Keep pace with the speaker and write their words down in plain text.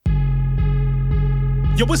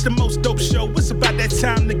Yo, it's the most dope show. It's about that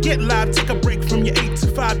time to get live. Take a break from your 8 to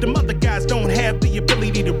 5. Them other guys don't have the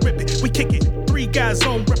ability to rip it. We kick it. 3 guys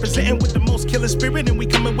on representing with the most killer spirit. And we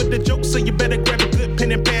coming with the jokes. So you better grab a good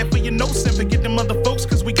pen and pad for your notes. And forget them other folks,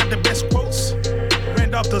 cause we got the best quotes.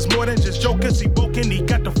 Randolph does more than just jokers. He woken, he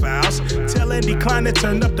got the files. Tell Andy Klein to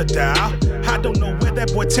turn up the dial. I don't know where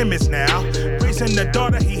that boy Tim is now. Raising the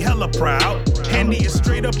daughter, he hella proud. Andy is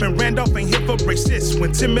straight up and Randolph ain't here for racist.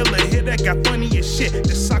 When Tim Miller hit, that got funny as shit.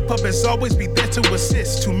 The sock puppets always be there to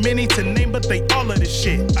assist. Too many to name, but they all of this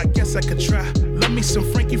shit. I guess I could try. Love me some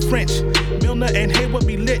Frankie French. Milner and Hayward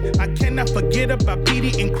be lit. I cannot forget about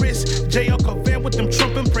Petey and Chris. J.L. Covan with them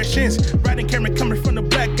Trump impressions. Riding Cameron coming from the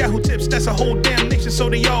black guy who tips. That's a whole damn nation, so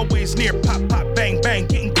they always near. Pop, pop, bang, bang.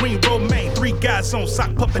 Getting green, romaine. 3 guys on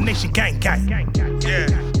sock puppet nation, gang, gang. Yeah.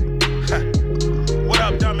 What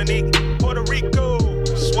up, Dominique? Puerto Rico,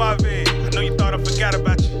 Suave. I know you thought I forgot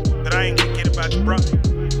about you, but I ain't gonna get about you, bro.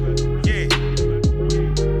 Yeah.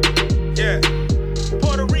 Yeah.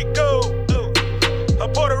 Puerto Rico,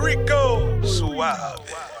 Puerto Rico, Suave.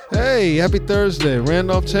 Hey, happy Thursday,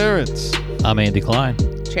 Randolph Terrence. I'm Andy Klein.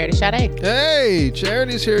 Charity Sade. Hey,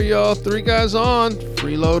 Charity's here, y'all. 3 guys on,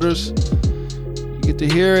 freeloaders. You get to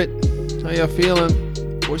hear it. How y'all feeling?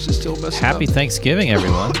 Voice is still messing Happy up. Thanksgiving,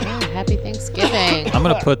 everyone. Happy Thanksgiving. I'm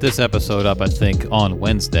going to put this episode up, I think, on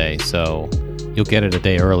Wednesday, so you'll get it a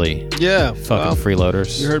day early. Yeah. Fucking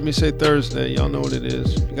freeloaders. You heard me say Thursday. Y'all know what it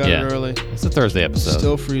is. You got it early. It's a Thursday episode.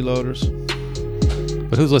 Still freeloaders.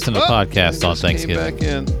 But who's listening to podcasts on Just came Thanksgiving? back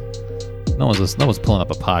in. No one's pulling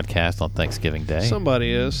up a podcast on Thanksgiving Day.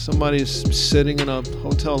 Somebody is. Somebody's sitting in a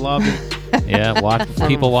hotel lobby. Yeah,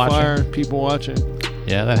 people watching. Fire, people watching.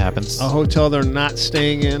 Yeah, that happens. A hotel they're not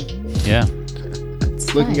staying in. Yeah.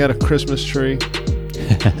 Looking at a Christmas tree.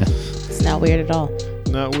 It's not weird at all.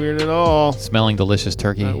 Not weird at all. Smelling delicious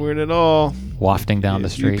turkey. Not weird at all. Wafting down the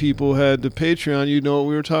If street. you people had the Patreon, you know what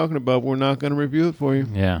we were talking about. We're not going to review it for you.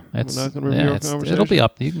 Yeah. We're not going to review our conversation. It'll be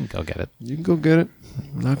up. You can go get it. You can go get it.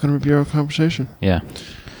 We're not going to review our conversation. Yeah.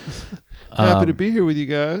 Happy to be here with you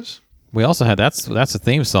guys. We also had that's a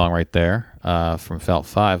theme song right there from Felt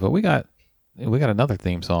 5, but we got another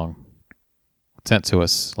theme song sent to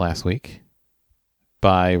us last week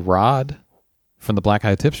by Rod from the Black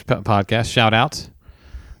Eye Tips podcast. Shout out.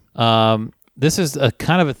 This is a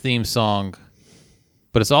kind of a theme song,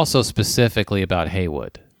 but it's also specifically about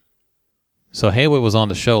Haywood. So Haywood was on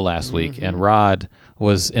the show last week, and Rod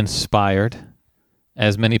was inspired,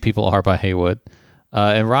 as many people are, by Haywood.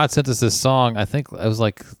 And Rod sent us this song. I think it was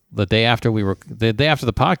like the day after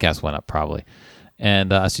the podcast went up, probably.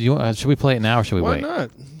 And so should we play it now or should we wait? Why not?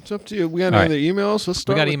 It's up to you. We got any other emails? Let's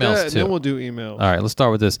start with emails that, too. and then we'll do emails. All right, let's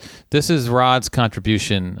start with this. This is Rod's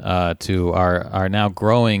contribution to our now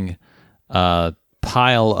growing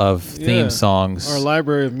pile of theme songs. Our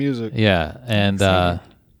library of music. Yeah, and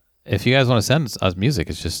if you guys want to send us music,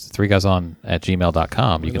 it's just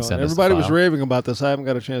 3guyson@gmail.com. You can send Everybody us was raving about this. I haven't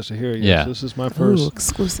got a chance to hear it yet. Yeah. So this is my first. Ooh,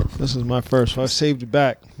 exclusive. This is my first. So I saved it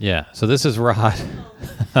back. Yeah, so this is Rod.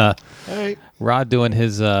 Hey. Rod doing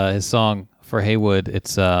his song for Haywood.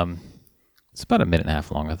 It's about a minute and a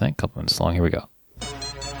half long, I think. A couple minutes long. Here we go.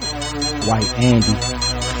 White Andy.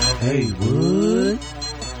 Haywood.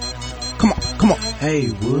 Come on.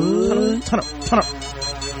 Haywood. Turn up.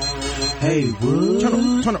 Haywood.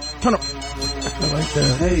 Turn up. I like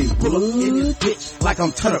that. Hey, pull up in this bitch like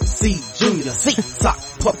I'm Turn Up C Jr. Sock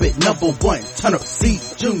puppet #1, Turn Up C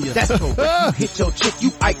Jr. That's correct. You hit your chick,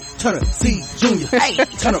 you Ike, Turn Up C Jr. Hey,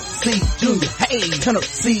 Turn Up C Jr. Hey, Turn Up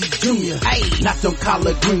C Jr. Hey, not them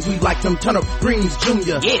collard greens, we like them Turn Up Greens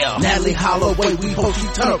Jr. Yeah, Natalie Holloway, we hope you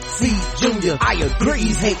Turn Up C Jr. I agree,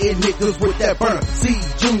 these hating niggas with that Burn Up C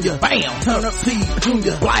Jr. Bam, Turn Up C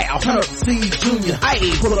Jr. Blow, Turn Up C Jr.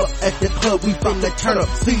 Hey, pull up at the club, we from the Turn Up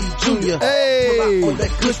C Jr. Hey. Pull out on that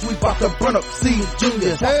kush, we bout to burn up C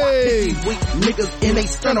Jr. Hey. These weak niggas in they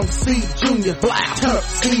sternum C Jr. Blow, Turn Up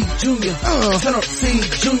C Jr. Turn Up C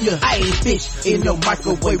Jr. Hey, bitch, in your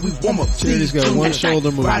microwave, we warm up C He's got Jr. one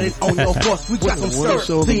shoulder move. Ride it on your horse, we got some One syrup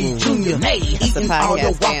shoulder C move. Jr. Hey, eating all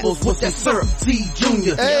your podcast waffles with that syrup C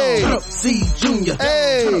Jr. Hey. Turn Up C Jr.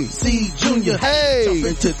 Hey. Turn Up C Jr. Hey. Jump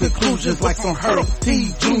into conclusions like some hurdle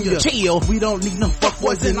T Jr. Chill, we don't need no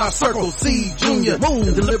fuckboys in our circle C Jr.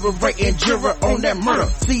 Move, deliberating juror on that murder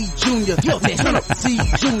C Jr. Guilty. Turn Up C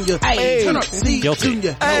Jr. Hey, Turn Up C Guilty.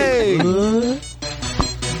 Jr. Hey.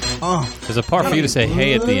 There's a part for you to say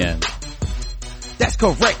hey at the end. That's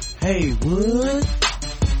correct. Haywood.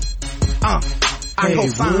 I go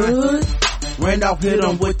fine. Randolph hit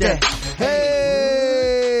him with that.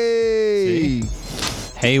 Hey.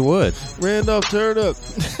 Haywood. Randolph Turnip.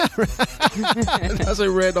 I say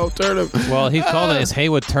Randolph Turnip. Well, he called it. It's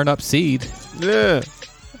Haywood Turnip Seed. Yeah,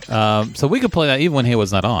 So we could play that even when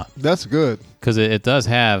Haywood's not on, that's good. because it does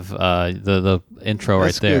have the intro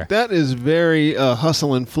That's right there. good. That is very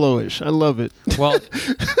hustle and flowish. I love it. Well,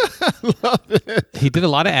 he did a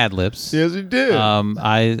lot of ad libs. Yes, he did. I'm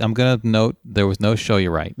gonna note there was no Show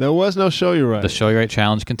You Right. There was no Show You Right. The Show You Right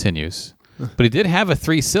challenge continues. But he did have a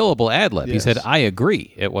 3-syllable ad lib. He Yes. said, I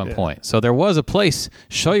agree at one point. So there was a place.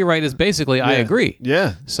 Show You Right is basically I agree.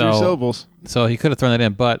 Yeah. So- 3 syllables. So he could have thrown that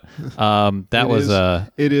in, but that was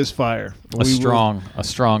It is fire. a strong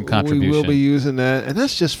contribution. We will be using that, and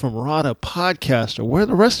that's just from Rod, a podcaster. Where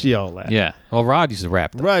the rest of y'all at? Yeah. Well, Rod used to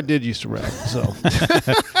rap. Though. Rod did used to rap, so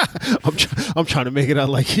I'm trying to make it out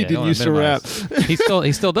like he Yeah, didn't don't used to rap. minimize.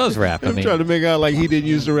 He still does rap. I I'm mean, trying to make it out like he didn't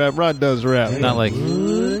used to rap. Rod does rap. not like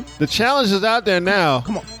The challenge is out there now.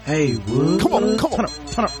 Come on. Hey, Wood. Come on, come on.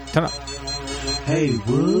 Turn up. turn up. Hey,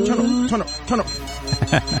 Wood. Turn up.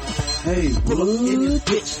 Hey, pull up in this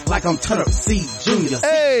bitch like I'm Turn Up C Junior.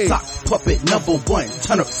 Hey. Sock puppet #1,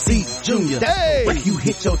 Turn Up C Junior. Hey. When you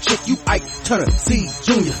hit your chick, you Ike, Turn Up C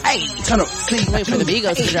Junior. Hey, Turn Up C. Wait for the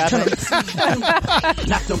Migos to drop Turn it. Up C Junior.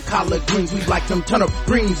 Not them collard greens, we like them Turn Up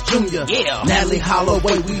Greens Junior. Yeah. Natalie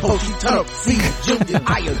Holloway, we hope you Turn Up C Junior.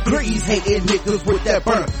 I agree. These hating niggas with that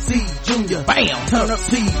burn up C Junior. Bam. Turn Up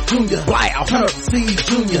C Junior. Blow. Turn Up C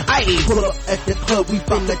Junior. Hey. Pull up at the club, we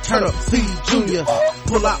from the Turn Up C Junior.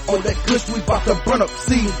 Pull out on that kush, we bout to burn up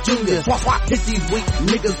C Junior. Swap, hit these weak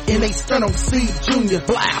niggas in they sternum C Junior.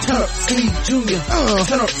 Blow. Turn Up C Junior.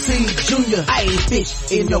 Turn Up C Junior. Hey,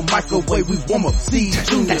 bitch, in your microwave, we warm up C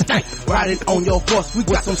Junior. Riding on your horse, we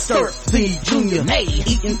got some syrup C Junior. Hey,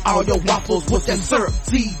 eating all your waffles with that syrup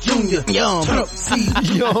C Junior. Yum. Turn Up C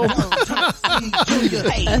Yum. Turn Up C Junior.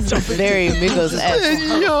 Hey, That's very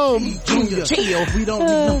Migos-esque. Yum. Junior. Chill, we don't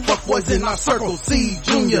need no fuckboys in our circle. C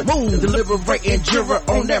Junior. Move. Deliberating juror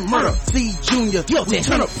on that murder. C Junior. Guilty.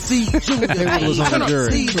 Turn up C Junior. Haywood was on Turn the up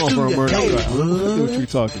jury. C Come on for a Junior. murder Hey, trial. I see what you're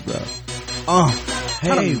talking about.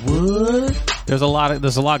 Hey, Wood. There's a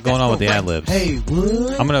lot going on with the ad libs. Hey,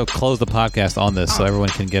 Wood. I'm gonna close the podcast on this so everyone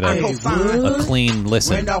can get a clean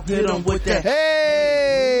listen. Randolph hit him with that.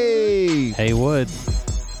 Hey. Haywood.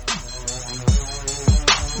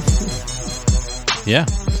 Yeah.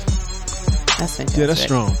 That's fantastic. Yeah, that's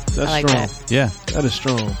strong. That's I like strong. that. Yeah. That is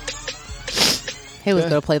strong. He was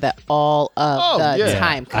going to play that all of the yeah.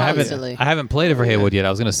 time, constantly. I haven't played it for Haywood yet.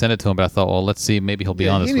 I was going to send it to him, but I thought, well, let's see. Maybe he'll be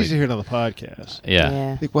on He this needs to week. hear it on the podcast.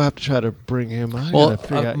 Yeah. I think we'll have to try to bring him. Well,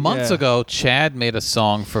 months ago, Chad made a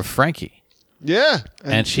song for Frankie, Yeah,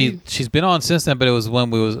 and she's been on since then. But it was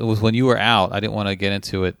when you were out. I didn't want to get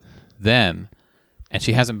into it then, and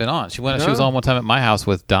she hasn't been on. She was on one time at my house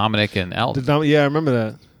with Dominic and Elton, Yeah, I remember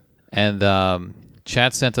that. and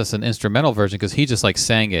Chad sent us an instrumental version because he just like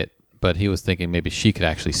sang it, but he was thinking maybe she could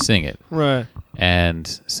actually sing it. Right. And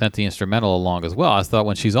sent the instrumental along as well. I thought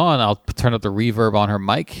when she's on, I'll turn up the reverb on her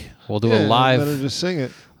mic. We'll do a live. Let her just sing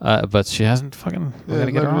it. But she hasn't fucking. We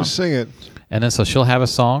gotta get let her her on. just sing it. And then so she'll have a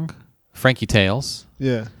song, Frankie Tales.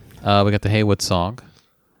 Yeah. We got the Haywood song.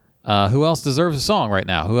 Who else deserves a song right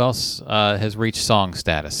now? Who else has reached song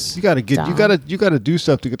status? You gotta get. Dom. You gotta do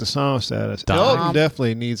stuff to get the song status. Dom. Elton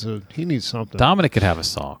definitely needs something. Dominic could have a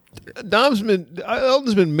song.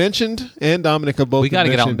 Elton's been mentioned, and Dominic have both. We got to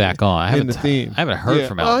get Elton back on. I in the theme. haven't heard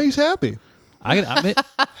from Elton. Oh, he's happy.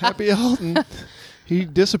 Happy Elton. He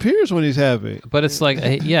disappears when he's happy. But it's like,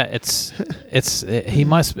 yeah, he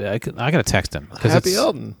must. I got to text him Happy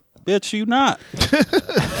Elton. Bitch, you not.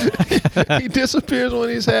 He disappears when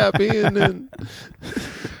he's happy, and then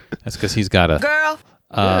That's because he's got a Girl.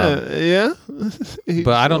 yeah.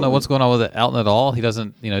 But I don't know what's going on with Elton at all. He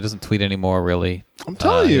doesn't, he doesn't tweet anymore. Really, I'm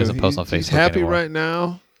telling he you, doesn't post on Facebook he's happy anymore. right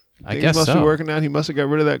now. I Things guess must be so. working out. He must have got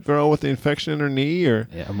rid of that girl with the infection in her knee, or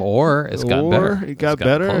It's gotten better. He got It's gotten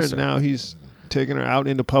better, closer. and now he's taking her out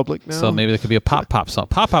into public now. So maybe there could be a pop song.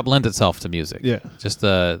 Pop lends itself to music. Yeah. Just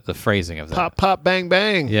the phrasing of that. pop, pop, bang,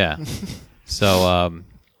 bang. Yeah. So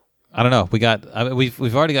I don't know.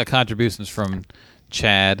 We've already got contributions from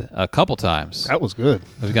Chad a couple times. That was good.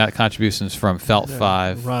 We've got contributions from Felt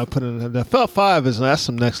 5. Rod put in that. Felt 5 that's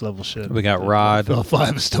some next level shit. We got Rod. Felt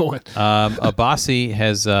 5 is doing. Abasi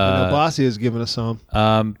has Bossy has given us some.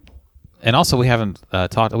 and also we haven't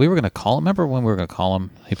talked. We were going to call him. Remember when we were going to call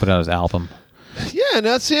him? He put out his album. Yeah, and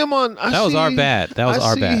I see him on. That was our bad.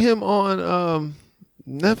 I see him on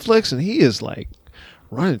Netflix, and he is like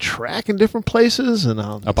running track in different places. And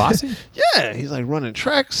Abasi? yeah, he's like running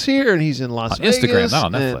tracks here, and he's in Las Vegas. Instagram, not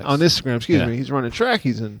on and- Netflix. on Instagram, excuse Yeah. me. He's running track.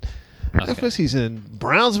 He's in After this, he's in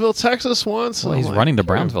Brownsville, Texas once. Well, I'm he's like, running to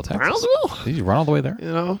Brownsville, Texas. Brownsville? Did you run all the way there?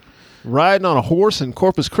 You know, riding on a horse in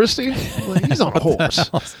Corpus Christi. Like, he's on a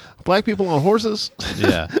horse. Black people on horses.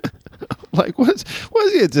 Yeah. Like, what is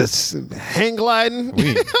he just hang gliding?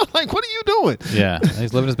 Like, what are you doing? Yeah.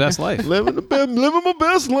 He's living his best life. Living my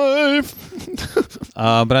best life.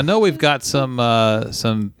 But I know we've got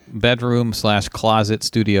some bedroom / closet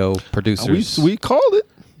studio producers. We called it.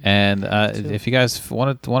 And if you guys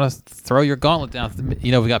want to throw your gauntlet down, we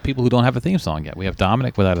got people who don't have a theme song yet. We have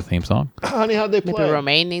Dominic without a theme song. Honey, how'd they Maybe play?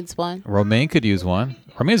 Romaine needs one. Romaine could use one.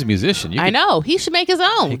 Romaine's a musician. I know. He should make his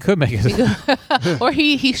own. He could make his Or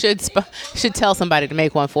he should tell somebody to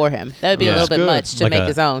make one for him. That would be a little bit good. much to make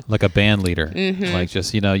his own. Like a band leader. Like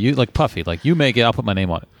just, you like Puffy. Like you make it, I'll put my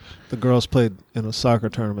name on it. The girls played in a soccer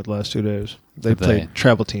tournament the last 2 days. They Did played they?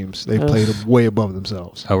 travel teams. They played way above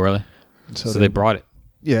themselves. Oh, really? So they brought it.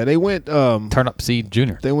 Yeah, they went. Turn Up Seed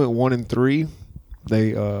Junior. They went 1-3.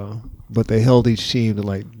 But they held each team to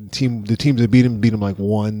the teams that beat them like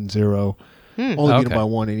 1-0. Only beat them by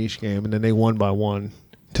one in each game, and then they won by one.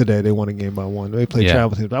 Today they won a game by one. They played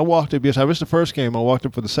travel teams. I walked up. Yes, I missed the first game. I walked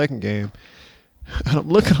up for the second game, and I'm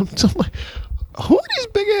looking at them. I'm like, who are these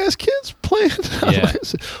big ass kids playing? Yeah.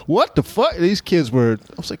 What the fuck? These kids were.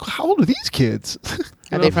 I was like, how old are these kids?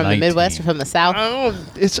 Are they from 19. the Midwest or from the South?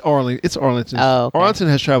 It's Arlington. Oh, okay. Arlington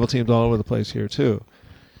has travel teams all over the place here too.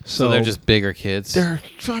 So they're just bigger kids. They're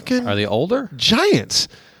fucking. Are they older? Giants.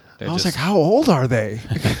 I was like, how old are they?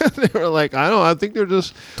 They were like, I think they're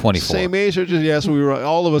just 24. Same age. Or just, so we were,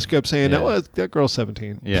 all of us kept saying, that girl's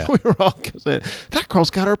 17. Yeah. We were all kept saying, that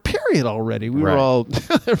girl's got her period already. We were all,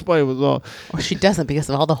 everybody was all. Or she doesn't because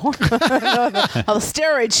of all the hormones, all the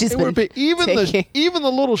steroids she's been taking. Even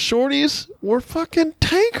the little shorties were fucking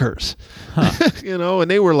tankers.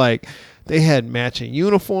 And they were like, they had matching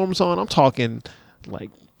uniforms on. I'm talking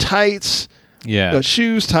like tights,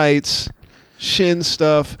 shoes, tights, shin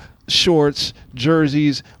stuff, shorts,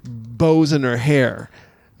 jerseys, bows in their hair.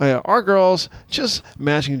 Our girls just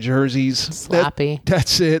matching jerseys. Sloppy.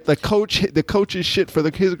 That's it. The coach's shit for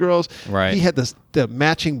his girls. Right. He had the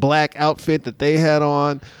matching black outfit that they had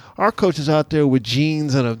on. Our coach is out there with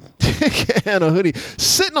jeans and a hoodie,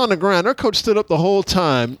 sitting on the ground. Our coach stood up the whole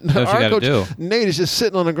time. Our coach Nate is just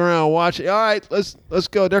sitting on the ground watching. All right, let's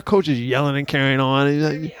go. Their coach is yelling and carrying on. He's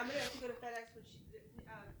like, I'm gonna have to go to FedEx, but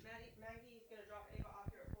Maggie's gonna drop Ava off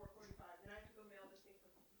here at 4:45. Then I have to go mail this thing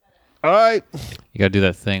from FedEx. all right. You got to do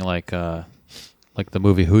that thing like the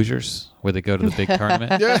movie Hoosiers, where they go to the big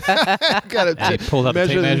tournament. Got He pulled out the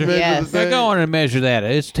tape measure. Yes. They're going to measure that.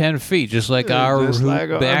 It's 10 feet, just like our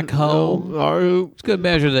hoop back home. Our hoop. It's good to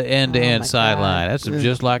measure the end-to-end my sideline. That's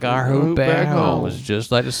just like our hoop back home. It's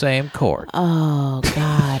just like the same court. Oh,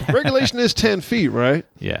 God. Regulation is 10 feet, right?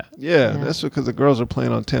 Yeah. Yeah, that's because the girls are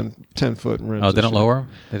playing on 10-foot rims. Oh, they don't lower them?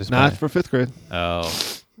 They just Not play? for 5th grade. Oh.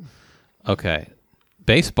 Okay.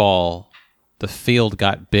 Baseball, the field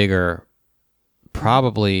got bigger.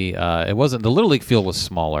 Probably, it wasn't. The Little League field was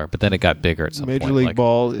smaller, but then it got bigger at some Major point. League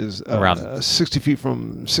ball is around 60 feet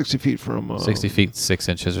from 60 feet 6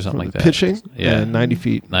 inches or something like that. pitching. Yeah. And 90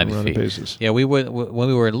 feet 90 around feet. the bases. Yeah, when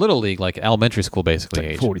we were in Little League, like elementary school, basically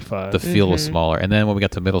Like age, 45. the field was smaller, and then when we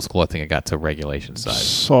got to middle school, I think it got to regulation size.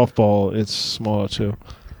 Softball, it's smaller too.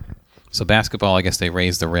 So basketball, I guess they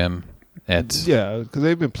raised the rim at Because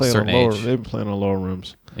they've been playing on Certain lower. age. They've been playing on lower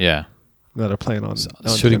rims. yeah. Now they're playing on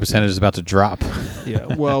Shooting 10 percentage is about to drop. Yeah.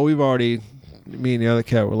 Well, we've already. Me and the other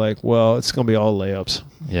cat were like, well, it's going to be all layups.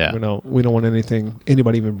 Yeah. We don't want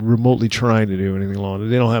anybody even remotely trying to do anything long.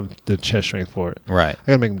 They don't have the chest strength for it. Right. I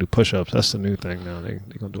got to make them do push-ups. That's the new thing now. They're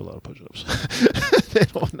going to do a lot of push-ups. They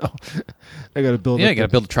don't know. They got to build. Yeah, you got to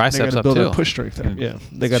build the triceps They got to up build too. their push strength. Up. And Yeah,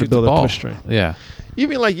 they got to shoot the build their ball. push strength. Yeah.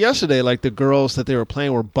 Even like yesterday, like the girls that they were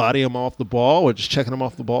playing were bodying them off the ball or just checking them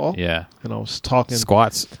off the ball. Yeah. And I was talking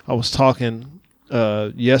Squats.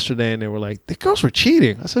 yesterday, and they were like, the girls were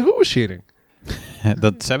cheating. I said, who was cheating? The They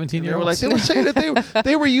were 17-year-olds. like, they were saying that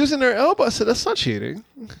they were using their elbow. I said, that's not cheating.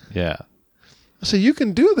 Yeah. I said, you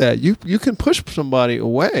can do that. You can push somebody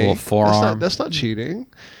away. Little forearm. That's not cheating.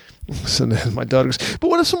 So then my daughter goes, but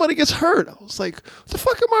what if somebody gets hurt? I was like, what the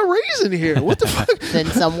fuck am I raising here? What the fuck? Then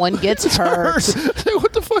someone gets hurt.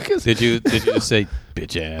 What the fuck is Did you just say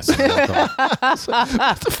bitch ass?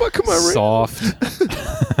 what the fuck am I raising? Soft.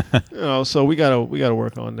 So we gotta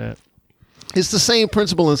work on that. It's the same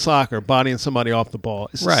principle in soccer, bodying somebody off the ball.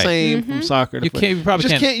 It's the Right. same from soccer to You probably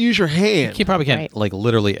just can't use your hand. You probably can't Right. like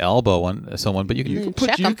literally elbow someone, but you can, You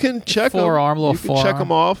can check Forearm, them. little You can check forearm.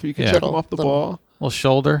 them off. You can Yeah. check them off the ball. little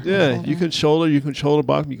shoulder. Yeah, you can shoulder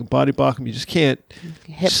block them. You can body block them. You just can't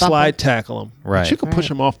Hip bump slide tackle them. Right. But you can push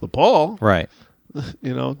them off the ball. Right.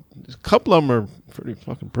 You know, a couple of them are pretty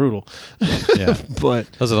fucking brutal. Yeah,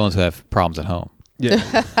 but those are the ones who have problems at home. Yeah,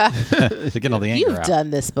 to get all the anger You've out.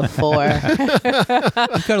 done this before. You've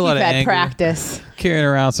got a lot of had anger. practice. Carrying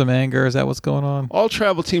around some anger. Is that what's going on? all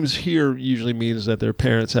travel teams here usually means that their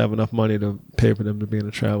parents have enough money to pay for them to be in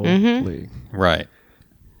a travel league. Right.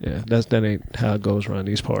 Yeah, that ain't how it goes around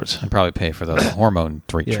these parts. And probably pay for the hormone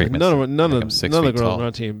treatments. None of them the 6 girls feet tall. on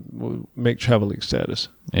our team will make travel league status.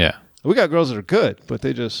 Yeah. We got girls that are good, but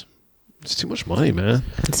it's too much money, man.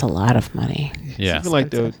 It's a lot of money. Yeah. Even like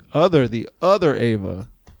the other Ava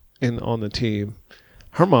on the team,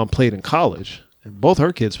 her mom played in college, and both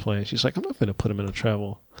her kids playing. She's like, I'm not going to put them in a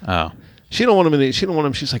travel. Oh. She don't want them. She don't want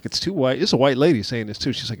them. She's like, it's too white. It's a white lady saying this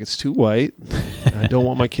too. She's like, it's too white. I don't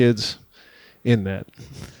want my kids in that.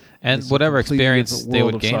 And It's whatever a completely experience different they world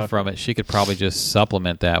would of gain soccer. from it, she could probably just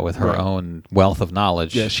supplement that with her Right. own wealth of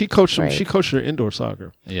knowledge. Yeah, she coached them. Right. She coached her indoor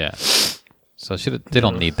soccer. Yeah. So they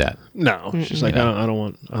don't need that. No, she's like, No. I don't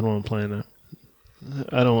want them playing that.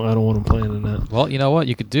 I don't want them playing in that. Well, you know what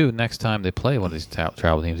you could do next time they play one of these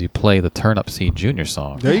travel teams? You play the Turnip Seed Junior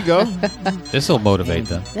song. There you go. This will motivate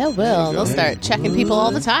them. They will. They'll start checking people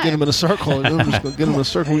all the Get them time. in a circle. I'm just gonna get them in a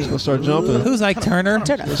circle. We're just gonna start jumping. Who's Ike Turner?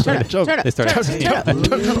 Turn up, Let's turn start up, joking. turn up, They start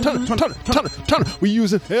turn up, turn up. We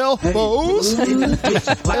using elbows.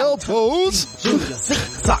 Elbows.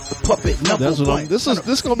 Sock the puppet number That's what one. I'm. This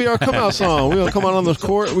is gonna be our come out song. We're gonna come out on the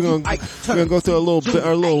court. We're gonna go through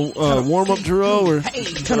our little warm up drill or a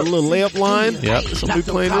little layup line. Yep. So we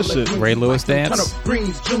playing this shit. Ray Lewis Turn dance. up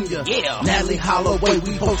Greens Jr. Yeah. Natalie Holloway,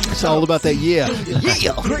 we host you. It's all about that. Yeah.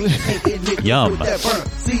 Yum.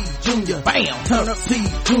 C Jr. Bam. Turn up C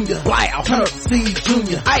Jr. Wow. Turn up C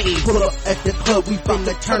Jr. Hey. Pull up at the club, we from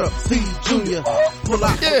the Turn up C Jr. Pull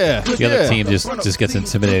out. Yeah. The other team just gets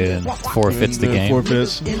intimidated and forfeits the game.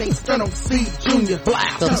 Forfeits. Turn up C Jr.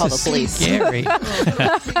 Wow. They'll call the police. Scary.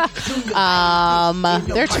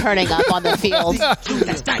 They're turning up on the field.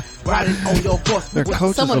 Riding on your horse. Their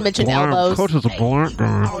coach Someone is a mentioned black, elbows. Coach is a black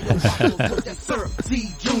guy. C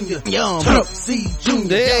Jr. Yum. Turn up C Jr.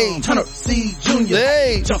 Hey. Turn up C Jr.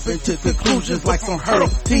 Hey. Jump into conclusions like some hurdle.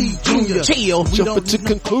 T Jr. Chill. We Jump don't into need no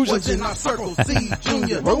conclusions. boys in our circle. C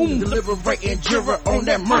Jr. Boom. Deliberating juror on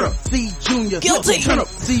that murder. C Jr. Guilty. Turn up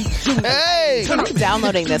C Jr. Hey. Turn up. I'm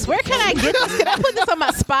downloading this. Where can I get this? Can I put this on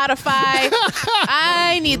my Spotify?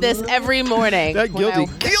 I need this every morning. That guilty.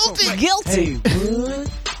 Guilty.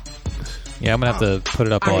 Yeah, I'm gonna have to put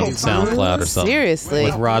it up on SoundCloud or something. Seriously.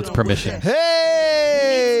 With Rod's permission.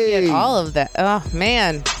 Hey. Get all of that. Oh,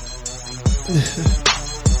 man.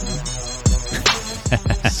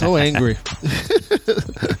 So angry.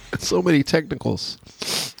 So many technicals.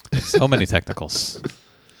 So many technicals.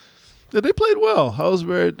 Yeah, they played well.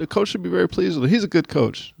 The coach should be very pleased with it. He's a good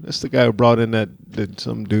coach. That's the guy who brought in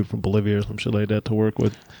some dude from Bolivia or some shit like that to work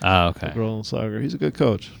with Oh, okay. girl in soccer. He's a good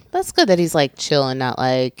coach. That's good that he's like chilling, not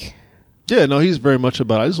like. Yeah, no, he's very much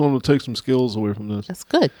about it. I just want to take some skills away from this. That's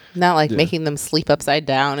good. Not like Yeah. making them sleep upside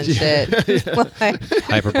down and shit. Like,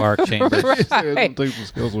 Hyperbark chamber. I just want to take some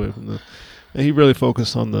skills away from this. And he really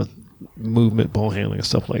focused on the movement, ball handling, and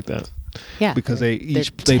stuff like that. yeah. Because they They're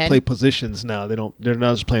 10 play positions now. They're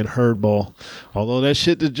not just playing herd ball. Although that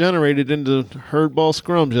shit degenerated into herd ball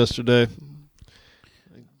scrums yesterday.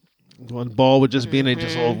 One ball would just be in it,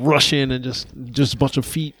 just all rush in and just a bunch of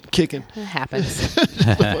feet kicking. It happens.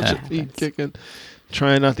 A bunch of feet kicking.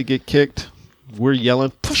 Trying not to get kicked. We're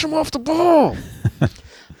yelling, push him off the ball.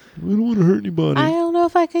 We don't want to hurt anybody. I don't know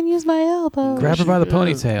if I can use my elbow. Grab her by the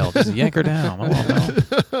ponytail. Just yank her down. I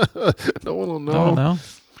don't know. No one will know. I don't know.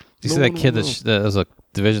 Do you No see that one kid will that was a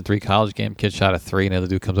Division III college game? Kid shot a 3, and the other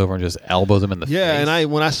dude comes over and just elbows him in the face. Yeah,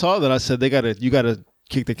 and when I saw that, I said you gotta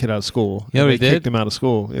kick the kid out of school. You know what And he they did? kicked him out of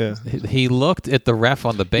school. Yeah, He looked at the ref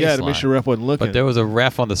on the baseline. yeah, to make sure ref wasn't looking. But there was a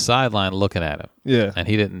ref on the sideline looking at him, yeah, and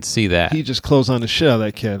he didn't see that. he just closed on the shit out of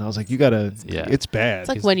that kid. I was like, you gotta. Yeah. It's bad. It's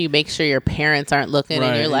like when you make sure your parents aren't looking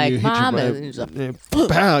and you're like, you hit your Mom, right- and you're just like, yeah,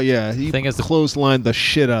 pow, yeah. He Thing is, the clotheslined the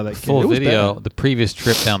shit out of that kid. Full It was video, bad. the previous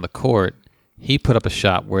trip down the court, he put up a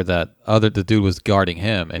shot where the dude was guarding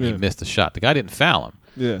him, and he Yeah. missed the shot. The guy didn't foul him.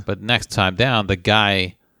 Yeah, But next time down, the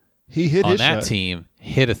guy he hit on his that shot. team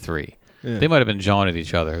hit a 3. Yeah. They might have been jawing at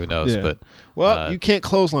each other. Who knows? Yeah. But Well, you can't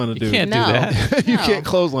clothesline a you dude. can't No. do that. You No. can't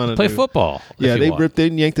clothesline a Play dude. football. if Yeah, you they want. ripped. They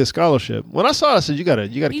yanked his scholarship. When I saw it, I said, "You gotta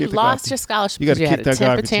you kick the lost guy. your scholarship You gotta because you had kick a that guy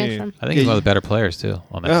off temper your team. tantrum. I think Yeah, he's one of the better players too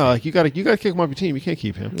on that No, team. like you gotta kick him off your team. You can't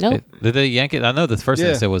keep him. Nope. Did they yank it? I know the first thing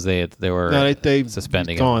Yeah. they said was they were No, they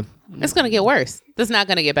suspending gone. him. It's going to get worse. It's not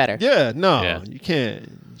going to get better. Yeah, no, Yeah. you can't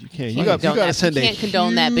can't. You got to send you can't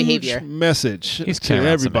condone that behavior. Message He's to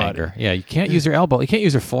everybody. Anger. Yeah, you can't use your elbow. You can't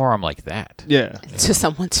use your forearm like that. Yeah. To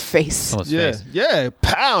someone's face. Face. Yeah.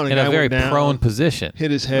 Pow! In a very prone position.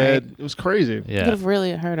 Hit his head. Right. It was crazy. Yeah. Could have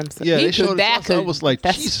really hurt him. Yeah, they showed it. I was like,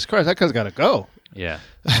 Jesus Christ, that guy's got to go. Yeah.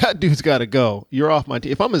 That dude's got to go. You're off my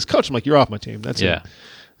team. If I'm his coach, I'm like, you're off my team. That's it.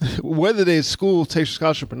 Whether the school takes your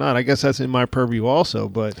scholarship or not, I guess that's in my purview also.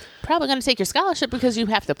 But probably going to take your scholarship because you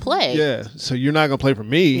have to play. Yeah, so you're not going to play for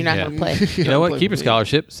me. You're not going to play. You know what? Keep your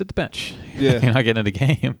scholarship. Sit the bench. Yeah, you're not getting in the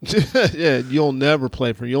game. Yeah, you'll never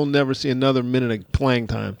play for. You'll never see another minute of playing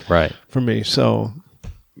time. Right. For me, so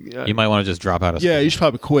you might want to just drop out of school. Yeah, you should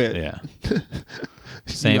probably quit. Yeah.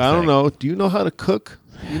 Same. I don't know. Do you know how to cook?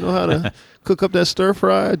 You know how to cook up that stir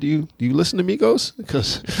fry? Do you listen to Migos?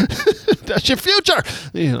 Because that's your future.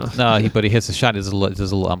 You know. No, but he hits a shot. There's a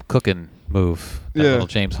little I'm cooking move. That little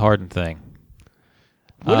James Harden thing.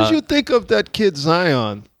 What did you think of that kid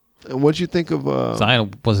Zion? And what did you think of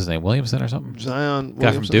Zion? What's his name? Williamson or something? Zion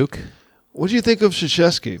guy from Duke. What did you think of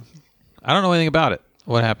Krzyzewski? I don't know anything about it.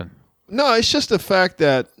 What happened? No, it's just the fact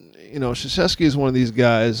that Krzyzewski is one of these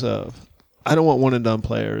guys. I don't want one and done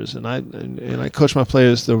players, and I coach my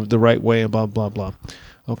players the right way, and blah blah blah.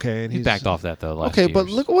 Okay, and he backed off that though. Okay, but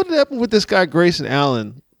look what happened with this guy Grayson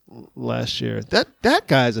Allen last year. That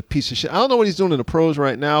guy is a piece of shit. I don't know what he's doing in the pros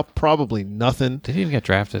right now. Probably nothing. Did he even get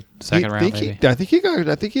drafted second round? Maybe? I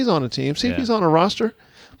think he's on a team. See if he's on a roster.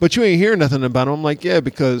 But you ain't hearing nothing about him. I'm like,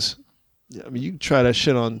 because you can try that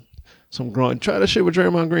shit on some grown. Try that shit with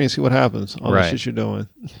Draymond Green. See what happens. All the shit you're doing.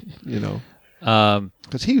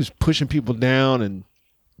 Because he was pushing people down and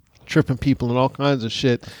tripping people and all kinds of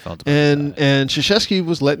shit. And Krzyzewski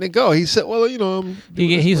was letting it go. He said, "Well,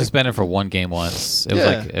 he's suspended for one game once.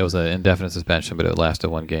 It was an indefinite suspension, but it lasted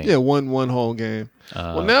one game. Yeah, one whole game.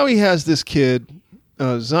 Well, now he has this kid,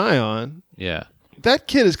 Zion. Yeah, that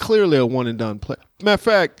kid is clearly a one and done player. Matter of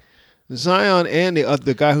fact, Zion and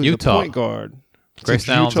the guy who's the point guard.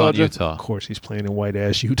 Grayson Allen's on Utah. Of course, he's playing in white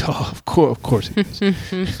ass Utah. Of course he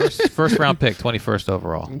is. First round pick, 21st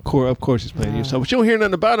overall. Of course he's playing Utah. But you don't hear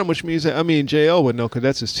nothing about him, which means that JL would know because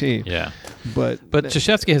that's his team. Yeah, but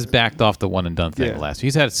Krzyzewski has backed off the one and done thing last year.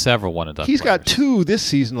 He's had several one and done. He's got 2 this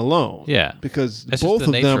season alone. Yeah, because both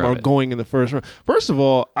of them are going in the first round. First of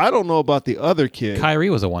all, I don't know about the other kid.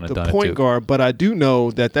 Kyrie was a one and done. The point guard, but I do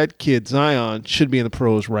know that kid Zion should be in the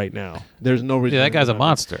pros right now. There's no reason. Yeah, that guy's a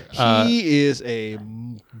monster. He is a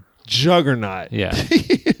juggernaut. Yeah.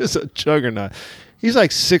 He is a juggernaut. He's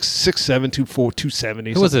like 6'7",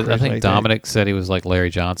 270. Who was it? I think Dominic said he was like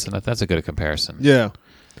Larry Johnson. That's a good comparison. Yeah.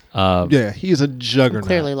 He is a juggernaut. I'm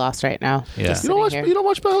clearly lost right now. Yeah. You don't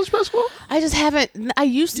watch college basketball? I just haven't. I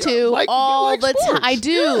used to all the time. I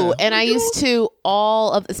do, and I used to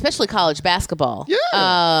especially college basketball. Yeah.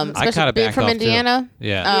 I kind of being from Indiana. Too.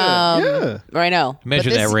 Yeah. I know.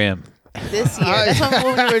 Measure that rim. This year, that's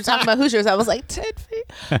when we were talking about Hoosiers. I was like 10 feet.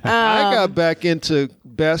 I got back into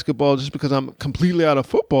basketball just because I'm completely out of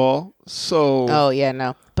football. So. Oh yeah,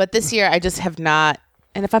 no. But this year, I just have not.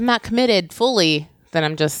 And if I'm not committed fully, then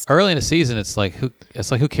I'm just early in the season. It's like who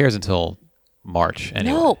cares until March?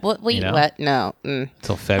 Anyway, no. What? No.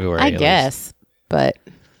 Until February. I guess, but.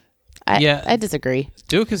 I disagree.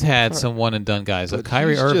 Duke has had some one and done guys.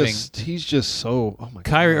 Kyrie Irving. He's just so. Oh my God.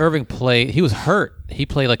 Kyrie Irving played. He was hurt. He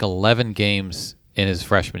played like 11 games in his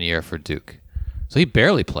freshman year for Duke, so he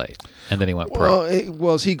barely played, and then he went pro.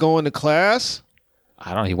 Well, is he going to class?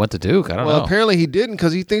 I don't know. He went to Duke. I don't know. Well, apparently he didn't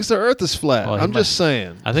because he thinks the Earth is flat. Well, I'm just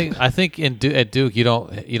saying. I think at Duke you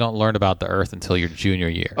don't learn about the Earth until your junior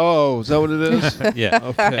year. Oh, is that what it is? Yeah.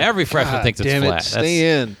 Okay. Every freshman thinks it's flat.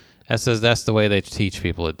 Stay in. That's the way they teach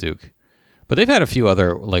people at Duke. But they've had a few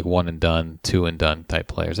other like one and done, two and done type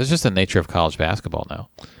players. It's just the nature of college basketball now.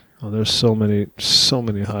 Oh, there's so many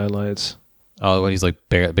highlights. Oh, when he's like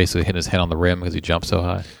basically hitting his head on the rim because he jumped so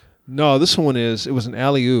high. No, this one it was an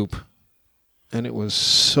alley-oop, and it was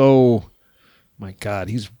so. My God,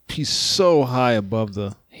 he's so high above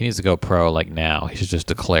the. He needs to go pro like now. He should just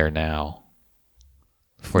declare now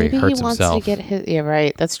before Maybe he hurts wants himself. To get his, yeah,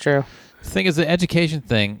 right. That's true. The thing is, the education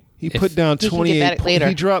thing. He put down 28 points.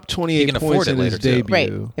 He dropped 28 points in his debut.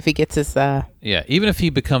 Right. If he gets his... yeah, even if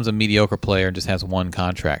he becomes a mediocre player and just has one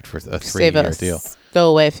contract for a 3-year deal.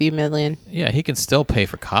 Go away a few million. Yeah, he can still pay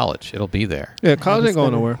for college. It'll be there. Yeah, college ain't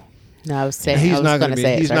going nowhere. No, I was saying... He's not going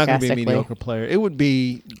to be a mediocre player. It would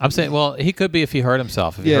be... I'm saying, well, he could be if he hurt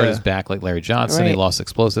himself. If he hurt his back like Larry Johnson, he lost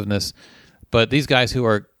explosiveness. But these guys who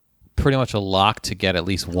are pretty much a lock to get at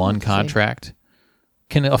least one contract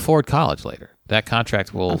can afford college later. That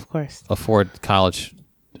contract will, of course, afford college,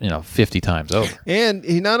 50 times over. And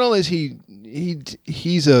he not only is he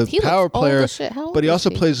He's a power looks old player, as shit. How old but he is also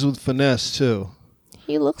he? plays with finesse too.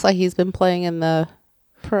 He looks like he's been playing in the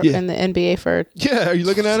in the NBA for Yeah, are you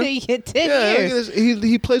looking at him? 10 Yeah, look at years. this.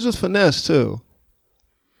 He plays with finesse too.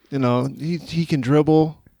 You know, he can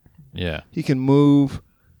dribble. Yeah. He can move.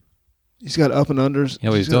 He's got up and unders. You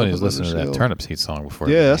know what he's doing? got He's up and listening to that unders. Turnip Seed song before.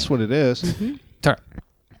 Yeah, that's what it is. Turn.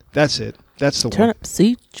 That's it. That's the one. Turnip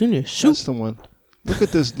Seed Junior. Shoot. That's the one. Look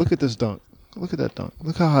at this. Look at this dunk. Look at that dunk.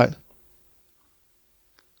 Look how high.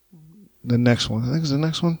 The next one. I think it's the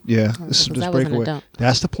next one. Yeah, this is that this wasn't a breakaway. dunk.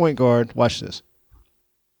 That's the point guard. Watch this.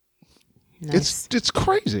 Nice. It's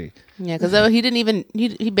crazy. Yeah, because he didn't even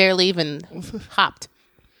he barely even hopped.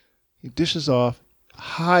 He dishes off,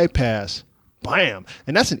 high pass, bam,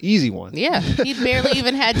 and that's an easy one. Yeah, he barely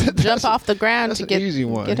even had to jump off the ground That's to an get easy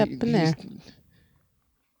one. get up in there.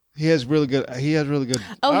 He has really good. Oh,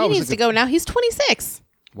 I he was needs to go now. He's 26.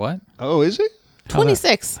 What? Oh, is he?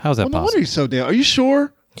 26. How's that Well, no wonder possible? he's so damn. Are you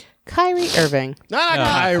sure? Kyrie Irving. Not No,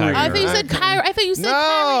 Kyrie. Kyrie. I thought you said Kyrie. I thought you said No,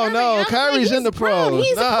 Kyrie Irving. I was Kyrie's like, in the he's grown. pros.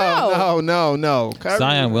 He's a pro. No. Kyrie.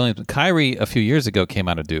 Zion Williams. Kyrie a few years ago came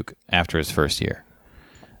out of Duke after his first year.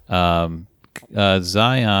 Zion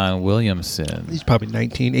Williamson, He's probably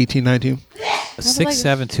 19, 18, 19.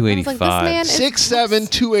 6'7", 285. 6'7",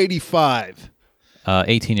 285.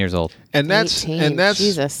 18 years old. And that's 18,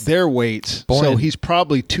 Jesus. their weights. Born So in- he's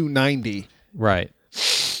probably 290. Right.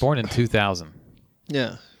 Born in 2000.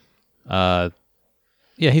 Yeah. Yeah,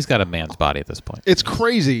 he's got a man's body at this point. It's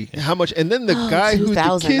crazy how much. And then the guy who's the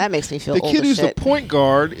 2000, kid, that makes me feel the old kid as who's shit. the point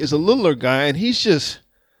guard is a littler guy, and he's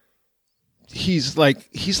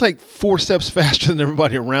like 4 steps faster than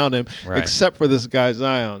everybody around him, Right. except for this guy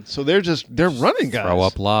Zion. So they're running guys. Throw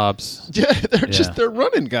up lobs. Yeah, they're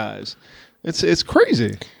running guys. It's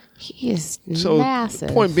crazy. He is So massive.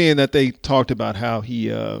 the point being that they talked about how he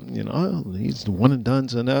he's the one and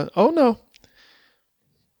done's and oh no.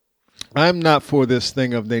 I'm not for this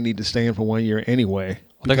thing of they need to stay in for 1 year anyway.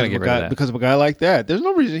 They're going to get rid of that. Because of a guy like that. There's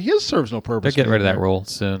no reason. He serves no purpose. They're getting rid of being that there. rule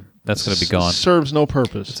soon. That's going to be gone. Serves no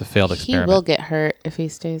purpose. It's a failed he experiment. will get hurt if he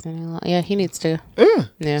stays any longer. Yeah, he needs to. Yeah.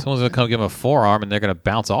 Yeah. Someone's going to come give him a forearm, and they're going to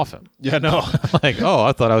bounce off him. Yeah, no. Like, oh,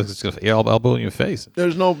 I thought I was just going to elbow in your face.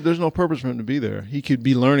 There's no purpose for him to be there. He could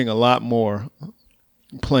be learning a lot more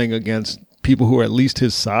playing against people who are at least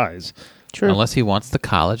his size. True. Unless he wants the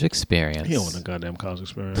college experience. He don't want a goddamn college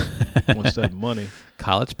experience. He wants that money.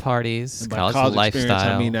 College parties, And by college experience,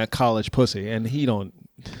 lifestyle. I mean that college pussy, and he don't.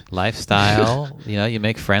 Lifestyle. You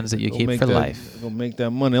make friends that you Go keep make for that- life. Go make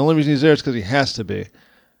that money. The only reason he's there is because he has to be.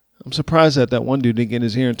 I'm surprised that one dude didn't get in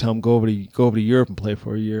his ear and tell him go over to Europe and play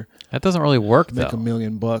for a year, That doesn't really work, make though. $1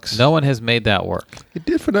 million. No one has made that work. It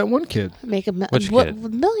did for that one kid. Make a Which what, kid?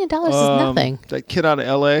 $1 million is nothing. That kid out of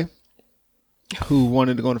L.A. who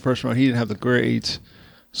wanted to go in the first round. He didn't have the grades,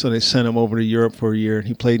 so they sent him over to Europe for a year, and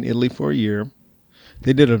he played in Italy for a year.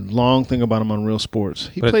 They did a long thing about him on Real Sports.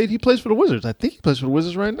 He plays for the Wizards. I think he plays for the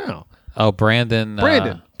Wizards right now. Oh, Brandon.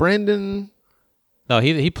 Brandon. No,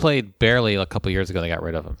 he played barely a couple years ago. They got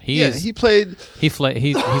rid of him. He played. He's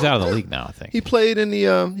out of the league now, I think. He played in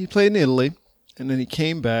Italy, and then he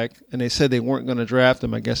came back, and they said they weren't going to draft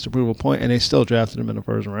him, I guess, to prove a point, and they still drafted him in the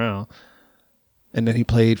first round. And then he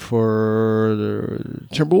played for the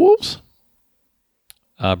Timberwolves.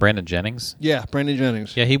 Brandon Jennings. Yeah, Brandon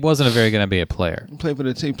Jennings. Yeah, he wasn't a very good NBA player. He played for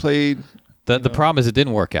the team. Played. The problem is it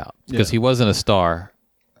didn't work out because he wasn't a star.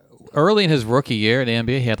 Early in his rookie year in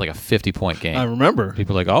the NBA, he had like a 50-point game. I remember.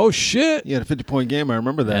 People were like, oh, shit. He had a 50-point game. I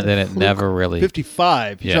remember that. And then it never really...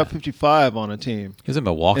 55. He Yeah. shot 55 on a team. He was in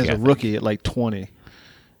Milwaukee, As I a think. rookie at like 20.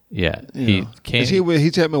 Yeah. You He know. came...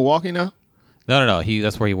 He's at Milwaukee now? No.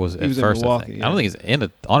 That's where he was at was in first, Milwaukee, I think. yeah. I don't think he's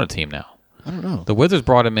on a team now. I don't know. The Wizards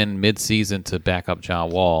brought him in mid-season to back up John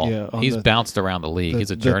Wall. Yeah, on He's the- bounced around the league. He's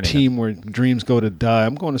a The journeyman. team where dreams go to die.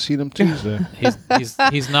 I'm going to see them Tuesday.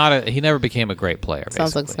 He's not he never became a great player.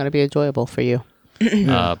 Sounds like it's basically. going to be enjoyable for you.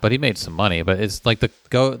 But he made some money. But it's like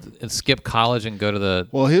go and skip college and go to the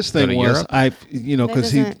Well, his go to thing was Europe.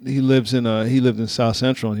 because he doesn't- he lived in South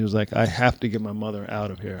Central, and he was like, I have to get my mother out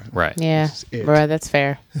of here. Right. Yeah, This is it. right, that's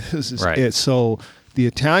fair. This is Right. it. So the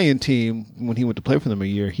Italian team, when he went to play for them a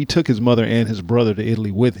year, he took his mother and his brother to Italy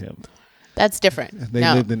with him. That's different. They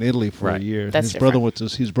no. lived in Italy for Right. a year. That's his brother different.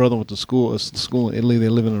 went to school in Italy. They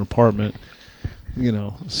live in an apartment.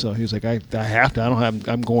 So he was like, I have to.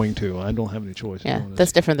 I'm going to. I don't have any choice. I'm Yeah, doing this.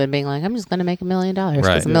 that's different than being like, I'm just going to make $1 million. Right.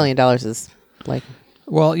 Because $1 million is like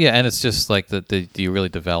Well, yeah, and it's just like do you really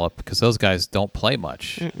develop? Because those guys don't play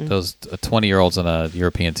much. Mm-mm. Those 20-year-olds on a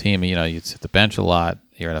European team, you sit the bench a lot.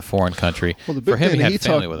 You're in a foreign country. Well, the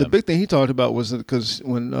big thing he talked about was that because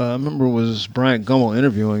when I remember it was Bryant Gumbel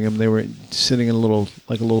interviewing him, they were sitting in a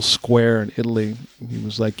little square in Italy. He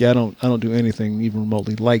was like, "Yeah, I don't do anything even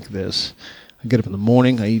remotely like this. I get up in the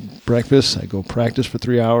morning, I eat breakfast, I go practice for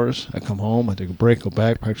 3 hours, I come home, I take a break, go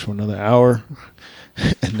back, practice for another hour,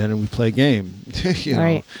 and then we play a game."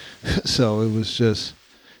 Right. So it was just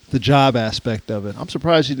the job aspect of it. I'm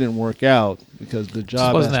surprised he didn't work out because the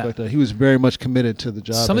job aspect of it, he was very much committed to the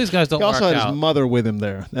job. Some of these guys don't work out. He also had his mother with him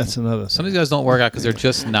there. That's another thing. Some of these guys don't work out because they're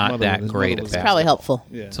just not that great at basketball. It's probably helpful.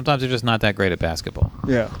 Yeah. Sometimes they're just not that great at basketball.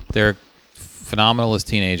 Yeah. They're phenomenal as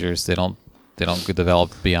teenagers. They don't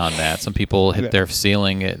develop beyond that. Some people hit their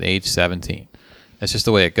ceiling at age 17. That's just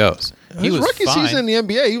the way it goes. His rookie season in the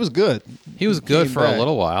NBA, he was good. He was good for a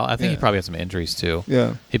little while. I think he probably had some injuries too.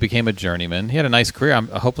 Yeah. He became a journeyman. He had a nice career.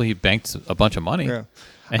 Hopefully he banked a bunch of money. Yeah.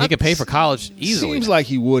 And he could pay for college easily. Seems like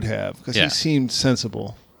he would have because he seemed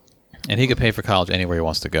sensible. And he could pay for college anywhere he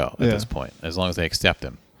wants to go at this point, as long as they accept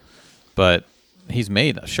him. But he's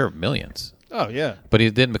made, millions. Oh, yeah. But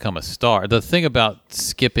he didn't become a star. The thing about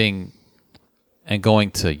skipping and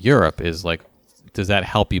going to Europe is, like, does that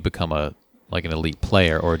help you become an elite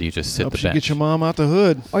player, or do you just sit the bench? Get your mom out the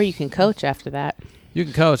hood. Or you can coach after that. You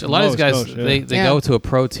can coach. A lot of these guys, they go to a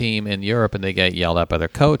pro team in Europe and they get yelled at by their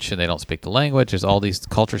coach and they don't speak the language. There's all these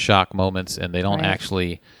culture shock moments and they don't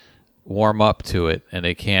actually warm up to it and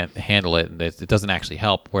they can't handle it and it doesn't actually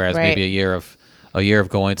help. Whereas maybe a year of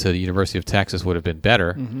going to the University of Texas would have been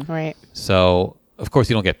better. Mm-hmm. Right. So, of course,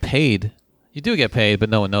 you don't get paid. You do get paid, but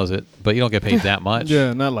no one knows it. But you don't get paid that much.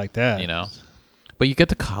 Yeah, not like that. But you get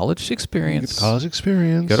the college experience. Go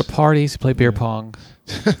to parties, play beer pong.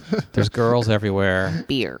 There's girls everywhere.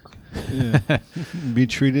 Beer. Yeah. Be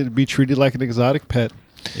treated like an exotic pet.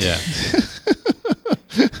 Yeah.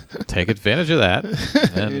 Take advantage of that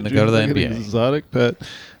and go to the NBA. An exotic pet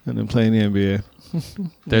and then play in the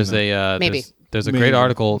NBA. There's a great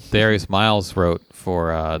article Darius Miles wrote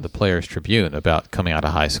for the Players Tribune about coming out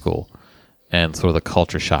of high school and sort of the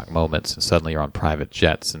culture shock moments. And suddenly you're on private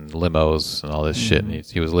jets and limos and all this shit. And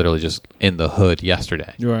he was literally just in the hood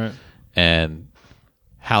yesterday. Right. And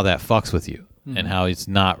how that fucks with you and how it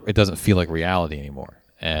doesn't feel like reality anymore.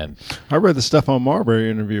 And I read the Stephon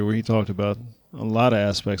Marbury interview where he talked about a lot of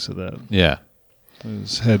aspects of that. Yeah.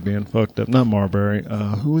 His head being fucked up. Not Marbury.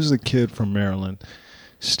 Who was the kid from Maryland?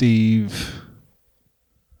 Steve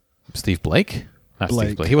Blake? Not Blake.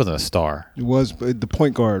 Steve Blake. He wasn't a star. It was the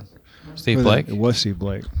point guard. Steve Blake? It was Steve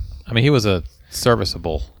Blake. I mean, he was a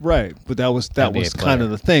serviceable. Right, but that was kind of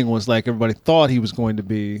the thing. Was like everybody thought he was going to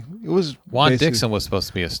be. It was Juan Dixon was supposed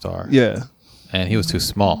to be a star. Yeah, and he was too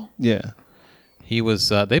small. Yeah, he was.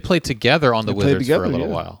 They played together on the Wizards for a little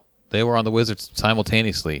while. They were on the Wizards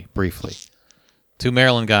simultaneously, briefly. Two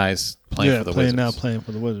Maryland guys playing for the Wizards. Playing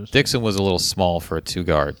for the Wizards. Dixon was a little small for a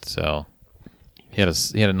 2-guard, so he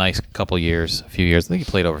had a nice couple years, a few years. I think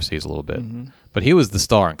he played overseas a little bit. Mm-hmm. But he was the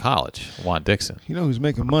star in college, Juan Dixon. You know who's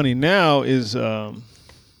making money now is that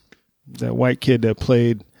white kid that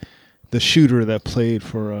played, the shooter that played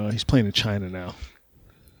for, he's playing in China now.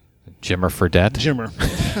 Jimmer Fredette? Jimmer.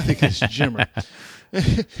 I think it's Jimmer.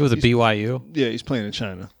 He was at BYU? Yeah, he's playing in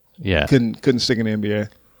China. Yeah. Couldn't stick in the NBA.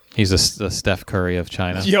 He's the Steph Curry of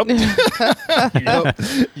China. Yep.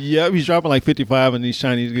 Yep. He's dropping like 55 in these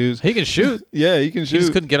Chinese dudes. He can shoot. Yeah, he can shoot. He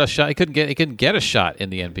just couldn't get a shot. He couldn't get a shot in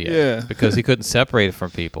the NBA. Yeah. Because he couldn't separate it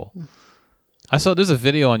from people. I saw there's a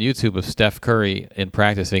video on YouTube of Steph Curry in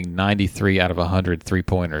practice hitting 93 out of 100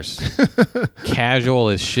 3-pointers. Casual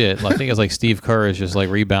as shit. I think it's like Steve Kerr is just like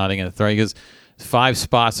rebounding and throwing. He goes 5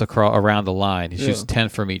 spots around the line. He shoots 10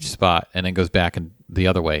 from each spot and then goes back and the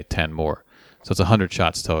other way 10 more. So it's 100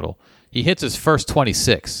 shots total. He hits his first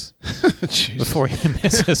 26 before he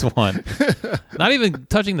misses one. Not even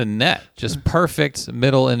touching the net. Just perfect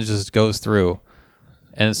middle and it just goes through.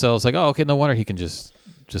 And so it's like, oh, okay, no wonder he can just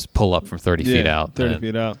pull up from 30 feet out. 30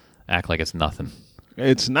 feet out. Act like it's nothing.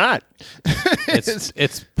 It's not.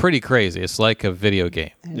 It's pretty crazy. It's like a video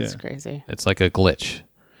game. It's crazy. It's like a glitch.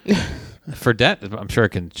 Fredette, I'm sure,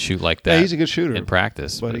 can shoot like that. Yeah, he's a good shooter. In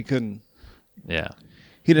practice. But he couldn't. Yeah.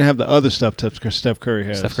 He didn't have the other stuff Steph Curry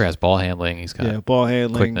has. Steph Curry has ball handling. He's got ball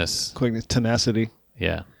handling, quickness, tenacity.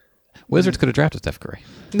 Yeah. Wizards could have drafted Steph Curry.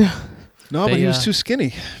 No, but he was too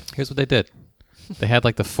skinny. Here's what they did. They had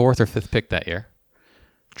like the 4th or 5th pick that year.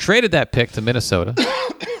 Traded that pick to Minnesota.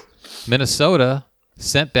 Minnesota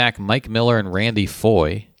sent back Mike Miller and Randy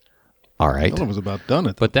Foye. All right. It was about done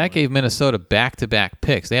at But that gave Minnesota back-to-back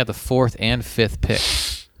picks. They had the 4th and 5th pick.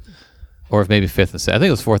 or maybe 5th and 6th. I think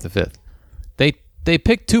it was 4th and 5th. They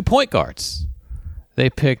picked 2 point guards. They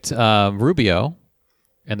picked Rubio,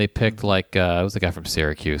 and they picked it was the guy from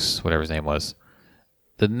Syracuse, whatever his name was.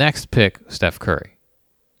 The next pick, Steph Curry.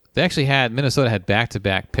 They actually Minnesota had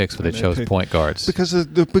back-to-back picks where they chose point guards. Because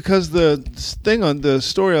the thing on the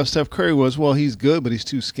story on Steph Curry was, well, he's good, but he's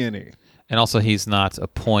too skinny. And also, he's not a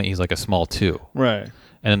point. He's like a small 2. Right.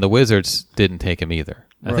 And then the Wizards didn't take him either.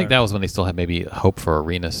 I think that was when they still had maybe hope for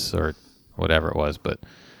Arenas or whatever it was, but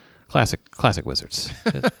classic Wizards.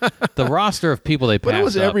 The roster of people they passed But it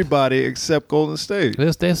was everybody except Golden State.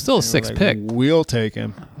 They're still a 6th pick. We'll take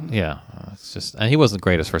him. Yeah. It's just, and he wasn't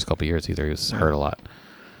great his first couple of years either. He was hurt a lot.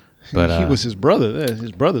 But he was his brother.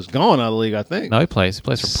 His brother's gone out of the league, I think. No, he plays. He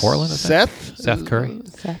plays for Portland. Seth Curry.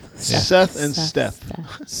 Seth and Steph.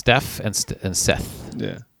 Steph and Seth.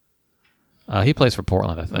 Yeah. He plays for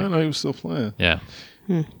Portland, I think. I know he was still playing. Yeah.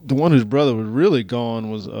 The one whose brother was really gone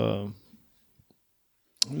was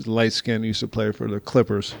he was light skinned, used to play for the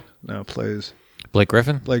Clippers. Now plays Blake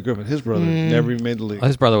Griffin. His brother never even made the league.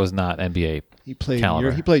 His brother was not NBA. He played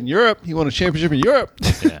caliber. He played in Europe. He won a championship in Europe.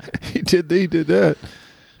 Yeah. He did that.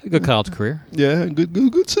 A good college career. Yeah, good.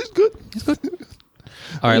 He's good.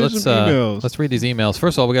 All right, let's read these emails.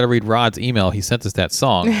 First of all, we got to read Rod's email. He sent us that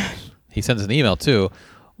song. He sent us an email too.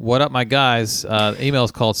 What up, my guys? Email is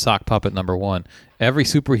called Sock Puppet number 1. Every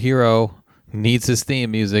superhero needs his theme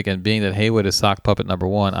music, and being that Haywood is Sock Puppet number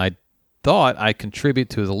 1, I thought I'd contribute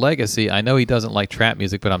to his legacy. I know he doesn't like trap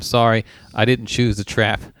music, but I'm sorry. I didn't choose the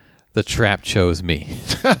trap. The trap chose me.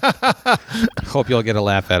 Hope you'll get a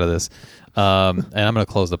laugh out of this. And I'm going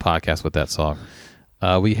to close the podcast with that song.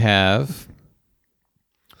 We had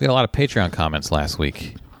a lot of Patreon comments last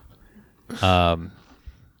week.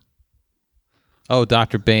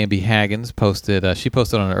 Dr. Bambi Haggins posted. She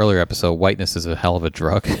posted on an earlier episode, "Whiteness is a hell of a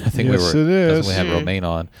drug." I think it is. We had Romaine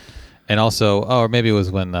on, and also, or maybe it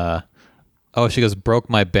was when. She goes, "Broke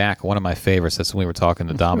my back." One of my favorites. That's when we were talking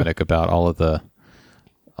to Dominic about all of the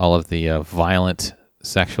violent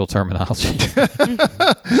sexual terminology.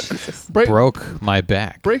 Broke my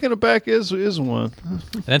back. Breaking a back is one.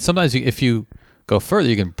 And then sometimes if you go further,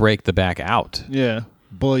 you can break the back out. Yeah.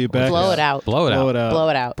 Blow your back Blow it out. Blow it out. Blow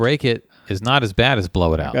it out. Break it is not as bad as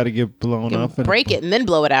blow it out. Got to get blown up. Break it and then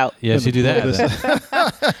blow it out. Yes, you do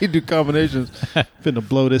that. You do combinations. Finna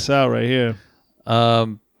blow this out right here.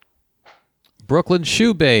 Brooklyn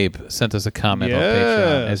Shoe Babe sent us a comment on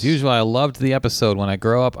Patreon. As usual, I loved the episode. When I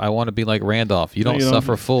grow up, I want to be like Randolph. You don't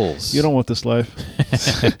suffer fools. You don't want this life.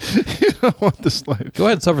 You don't want this life. Go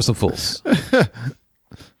ahead and suffer some fools.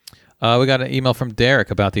 We got an email from Derek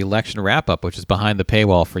about the election wrap-up, which is behind the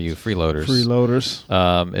paywall for you freeloaders.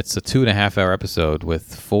 It's a 2.5-hour episode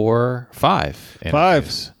with 5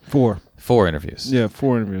 interviews. 4 interviews. Yeah,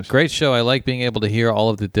 4 interviews. Great show. I like being able to hear all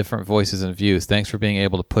of the different voices and views. Thanks for being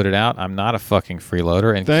able to put it out. I'm not a fucking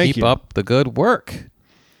freeloader, and keep up the good work.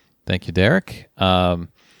 Thank you, Derek. Another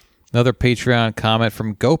Patreon comment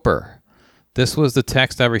from Goper. This was the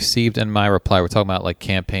text I received in my reply. We're talking about like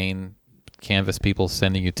campaign canvas people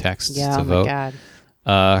sending you texts to vote. Oh my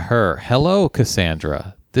God. Hello,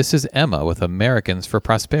 Cassandra. This is Emma with Americans for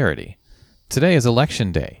Prosperity. Today is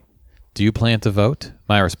election day. Do you plan to vote?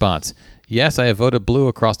 My response: yes, I have voted blue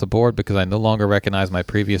across the board because I no longer recognize my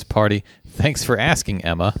previous party. Thanks for asking,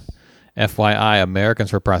 Emma. FYI, Americans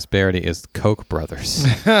for Prosperity is Koch brothers.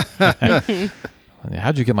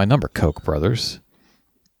 How'd you get my number, Koch brothers?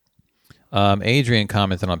 Adrian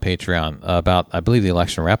commented on Patreon about, I believe, the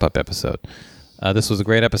election wrap-up episode. This was a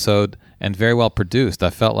great episode and very well produced. I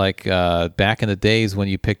felt like back in the days when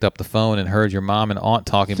you picked up the phone and heard your mom and aunt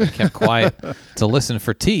talking but kept quiet to listen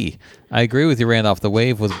for tea. I agree with you, Randolph. The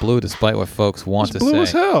wave was blue despite what folks want to say. Blue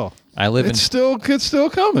as hell. It's still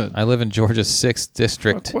coming. I live in Georgia's 6th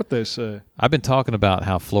district. That's what they say. I've been talking about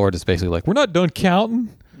how Florida's basically like, we're not done counting.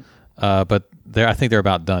 But I think they're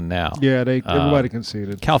about done now. Yeah, everybody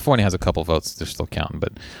conceded. California has a couple votes. They're still counting.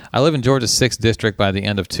 But I live in Georgia's 6th district. By the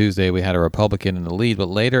end of Tuesday, we had a Republican in the lead. But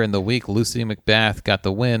later in the week, Lucy McBath got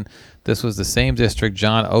the win. This was the same district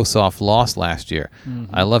John Ossoff lost last year.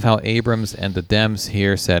 Mm-hmm. I love how Abrams and the Dems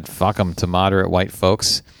here said, fuck them to moderate white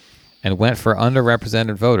folks, and went for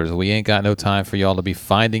underrepresented voters. We ain't got no time for y'all to be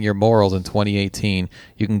finding your morals in 2018.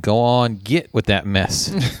 You can go on, get with that mess.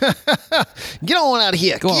 Get on out of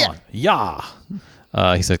here. Go on. Yeah.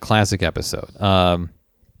 He said, classic episode.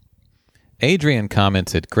 Adrian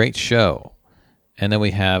commented, great show. And then we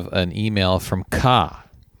have an email from Ka,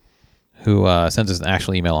 who sends us an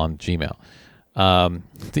actual email on Gmail. The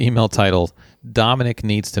email titled, Dominic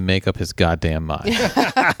needs to make up his goddamn mind.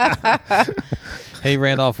 Hey,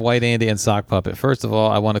 Randolph, White Andy, and Sock Puppet. First of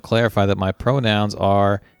all, I want to clarify that my pronouns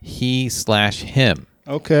are he/him.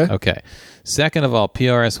 Okay. Second of all,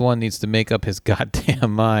 PRS1 needs to make up his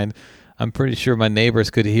goddamn mind. I'm pretty sure my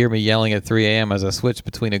neighbors could hear me yelling at 3 a.m. as I switched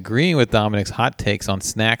between agreeing with Dominic's hot takes on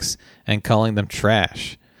snacks and calling them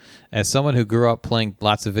trash. As someone who grew up playing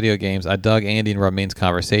lots of video games, I dug Andy and Ramin's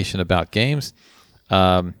conversation about games.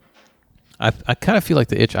 I kind of feel like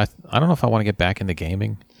the itch. I don't know if I want to get back into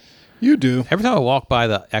gaming. You do. Every time I walk by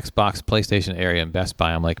the Xbox, PlayStation area in Best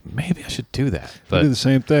Buy, I'm like, maybe I should do that. But I do the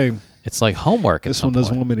same thing. It's like homework. This one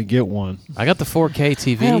doesn't want me to get one. I got the 4K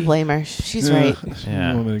TV. I don't blame her. She's right. She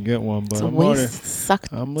doesn't want me to get one, but It's a waste.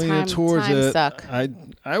 I'm leaning towards it. Suck.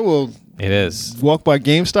 I will. It is. Walk by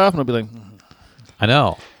GameStop and I'll be like, I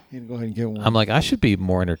know. You need to go ahead and get one. I'm like, I should be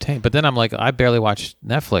more entertained. But then I'm like, I barely watch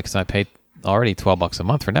Netflix. I paid already $12 a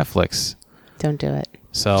month for Netflix. Don't do it.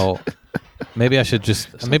 So maybe I should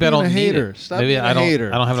just. Maybe I don't need it. Stop maybe being I a don't.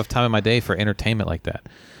 hater. I don't have enough time in my day for entertainment like that.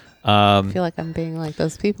 I feel like I'm being like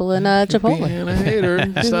those people in Chipotle. Being a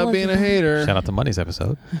hater. Stop being a hater. Shout out to Monday's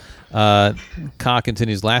episode. Ka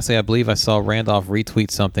continues. Lastly, I believe I saw Randolph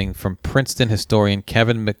retweet something from Princeton historian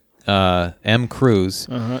Kevin M. Cruz.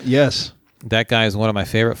 Yes. That guy is one of my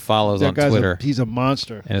favorite follows on Twitter. He's a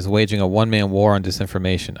monster. And is waging a one-man war on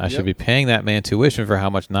disinformation. I should be paying that man tuition for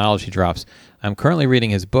how much knowledge he drops. I'm currently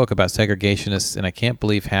reading his book about segregationists, and I can't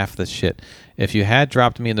believe half the shit. If you had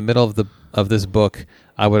dropped me in the middle of this book,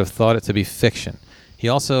 I would have thought it to be fiction. He's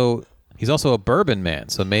also a bourbon man,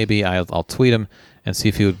 so maybe I'll tweet him and see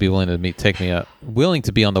if he would be willing to willing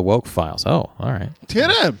to be on the woke files. Oh, all right. Get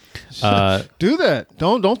him. Do that.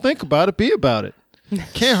 Don't think about it. Be about it.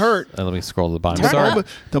 Can't hurt. Let me scroll to the bottom.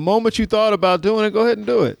 The moment you thought about doing it, go ahead and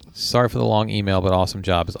do it. Sorry for the long email, but awesome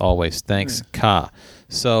job as always. Thanks, Ka.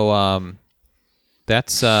 So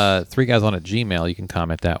that's 3guys on at Gmail. You can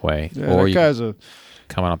comment that way, or you can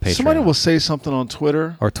comment on Patreon. Somebody will say something on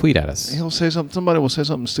Twitter, or tweet at us. He'll say something. Somebody will say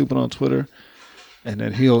something stupid on Twitter, and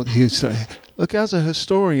then he'll say, "Look, as a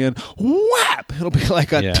historian, whap!" It'll be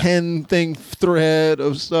like a 10-thing thread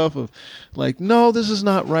of stuff of, like, no, this is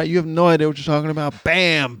not right. You have no idea what you're talking about.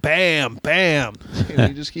 Bam, bam, bam. And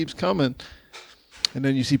he just keeps coming, and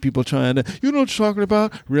then you see people trying to, you know what you're talking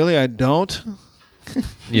about? Really, I don't.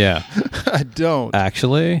 Yeah, I don't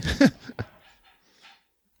actually.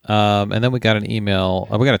 And then we got an email.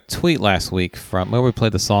 We got a tweet last week from where we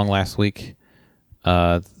played the song last week.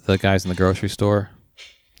 The guys in the grocery store.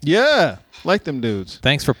 Yeah, like them dudes.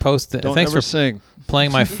 Thanks for posting. Don't thanks ever for sing.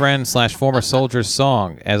 Playing my friend / former soldier's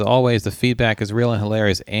song. As always, the feedback is real and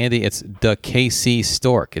hilarious. Andy, it's the KC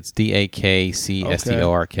Stork. It's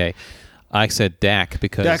DAKCSTORK. I said Dak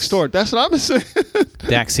because Dak Stork. That's what I'm saying.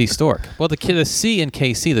 Dak C Stork. Well, the C in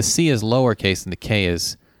KC, the C is lowercase and the K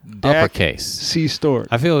is uppercase. C Stork.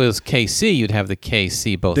 I feel if it was KC, you'd have the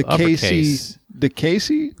KC both the uppercase. The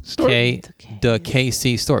KC Stork. The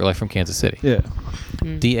KC Stork, like from Kansas City. Yeah.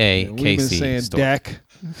 DAKC. We've been saying Stork. Dak.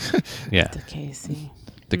 Yeah. The KC.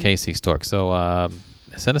 The KC Stork. So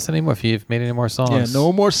send us any more if you've made any more songs. Yeah,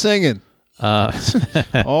 no more singing.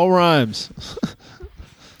 All rhymes.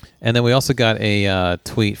 And then we also got a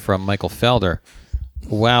tweet from Michael Felder.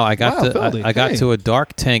 Wow, I got to a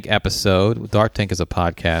Dark Tank episode. Dark Tank is a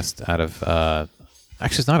podcast out of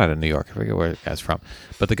actually it's not out of New York. I forget where the guy's from.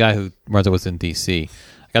 But the guy who runs it was in DC.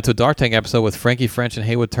 I got to a Dark Tank episode with Frankie French and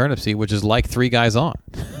Haywood Turnipseed, which is like 3 Guys On.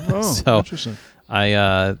 Oh, so interesting.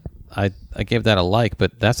 I gave that a like,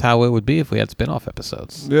 but that's how it would be if we had spin-off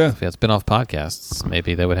episodes. Yeah. If we had spin-off podcasts,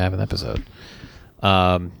 maybe they would have an episode.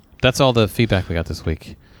 That's all the feedback we got this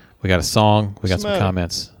week. We got a song. We got some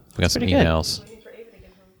comments. We got some emails.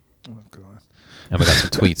 Oh, God. And we got some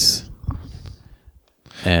tweets.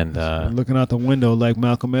 And looking out the window like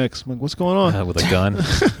Malcolm X. I'm like, what's going on? with a gun.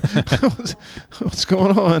 What's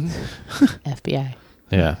going on? FBI.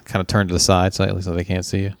 Yeah, kind of turned to the side so they can't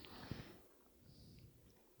see you.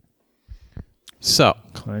 So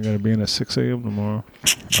I got to be in at 6 a.m. tomorrow.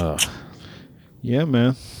 Yeah,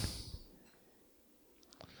 man.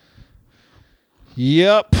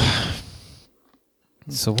 Yep.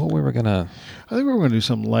 So what we were gonna? I think we were gonna do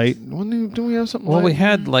something light. Do we have something? Well, light? we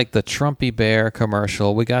had like the Trumpy Bear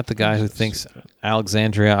commercial. We got the guy who thinks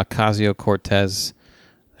Alexandria Ocasio-Cortez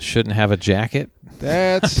shouldn't have a jacket.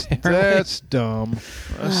 That's dumb.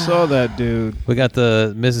 I saw that dude. We got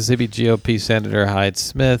the Mississippi GOP Senator Hyde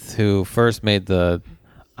Smith, who first made the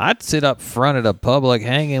 "I'd sit up front at a public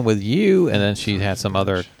hanging with you," and then she had some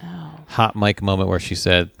other hot mic moment where she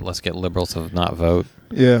said, "Let's get liberals to not vote."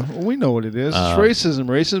 Yeah, well, we know what it is. It's racism.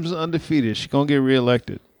 Racism is undefeated. She's gonna get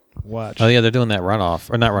reelected. Watch. Oh yeah, they're doing that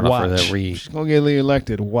runoff or not runoff Watch. or the She's gonna get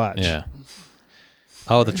reelected. Watch. Yeah.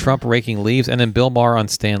 Oh, the Trump raking leaves, and then Bill Maher on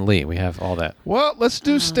Stan Lee. We have all that. Well, let's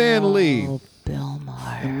do Stan Lee. Bill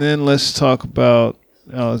Maher. And then let's talk about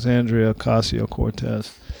Alexandria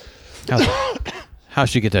Ocasio-Cortez. How'd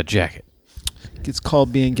she get that jacket? It's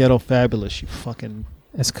called being ghetto fabulous, you fucking...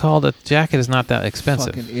 It's called a jacket is not that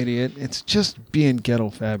expensive. Fucking idiot. It's just being ghetto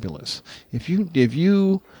fabulous. If you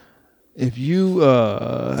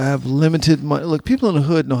have limited money, look, people in the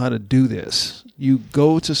hood know how to do this. You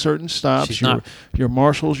go to certain stops, your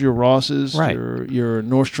Marshalls, your Rosses, right. your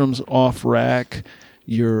Nordstrom's off rack,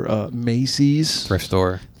 your Macy's thrift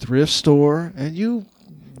store, and you.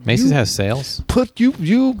 Macy's has sales. Find shit,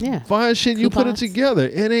 coupons. You put it together.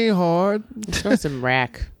 It ain't hard. Throw some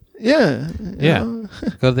rack. Yeah. Go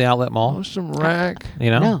to the outlet mall. Throw some rack.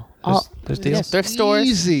 No. There's deals. Thrift stores.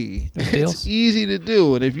 Easy. Deals. It's easy to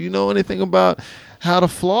do. And if you know anything about how to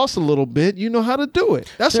floss a little bit, you know how to do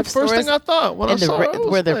it. That's Thrift the first thing I thought when I saw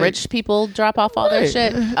it. Where the rich people drop off all their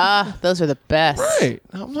shit. Those are the best. Right.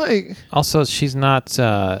 I'm like... Also, she's not...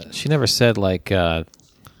 she never said, like...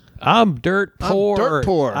 I'm dirt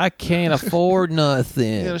poor. I can't afford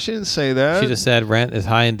nothing. Yeah, she didn't say that. She just said rent is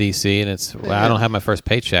high in DC, and it's I don't have my first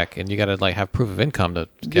paycheck, and you got to like have proof of income to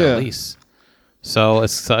get a lease. So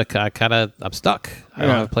it's like I'm stuck. I don't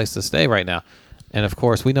have a place to stay right now. And of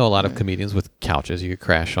course, we know a lot of comedians with couches you could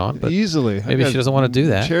crash on, but easily. Maybe she doesn't want to do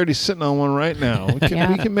that. Charity's sitting on one right now. We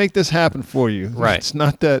can make this happen for you. Right. It's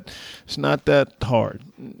not that hard.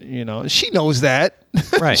 You know, she knows that.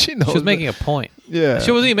 Right. She knows. She was making a point. Yeah.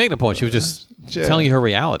 She wasn't even making a point. She was just telling you her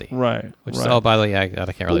reality. Right. Which is, by the way, I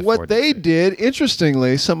can't really afford what they did,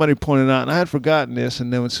 interestingly, somebody pointed out, and I had forgotten this,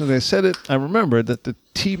 and then as soon as they said it, I remembered that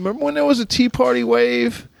remember when there was a Tea Party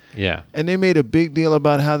wave? Yeah. And they made a big deal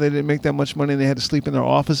about how they didn't make that much money and they had to sleep in their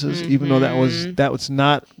offices, even though that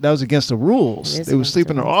was against the rules. They would sleep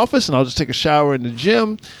in their office, and I'll just take a shower in the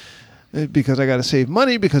gym because I got to save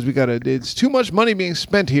money because it's too much money being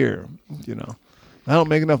spent here, you know. I don't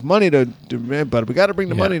make enough money but we got to bring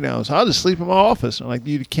the money down, so I'll just sleep in my office. I'm like,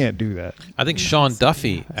 you can't do that. I think Sean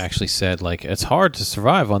Duffy actually said, like, it's hard to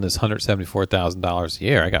survive on this $174,000 a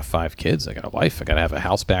year. I got 5 kids. I got a wife. I got to have a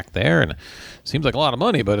house back there, and it seems like a lot of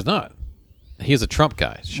money, but it's not. He's a Trump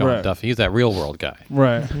guy, Sean Duffy. He's that real world guy.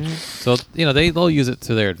 Right. Mm-hmm. So, they'll use it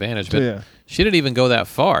to their advantage, but she didn't even go that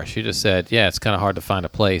far. She just said, it's kind of hard to find a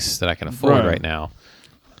place that I can afford right now.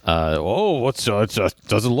 It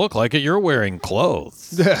doesn't look like it. You're wearing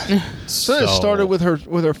clothes. Yeah. So it started with her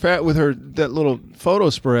that little photo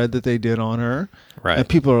spread that they did on her. Right. And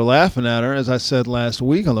people are laughing at her, as I said last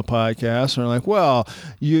week on the podcast. They're like, "Well,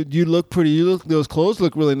 you look pretty. Those clothes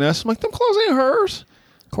look really nice." I'm like, "Them clothes ain't hers."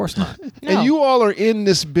 Of course not. And you all are in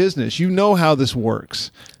this business. You know how this works.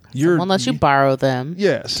 Unless you borrow them.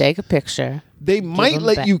 Yes. Take a picture. They might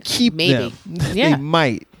let you keep them. Yeah. They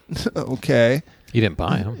might. Okay. You didn't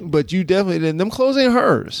buy them. But you definitely didn't. Them clothes ain't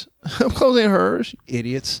hers. Them clothes ain't hers, you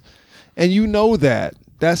idiots. And you know that.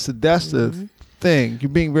 That's the thing. You're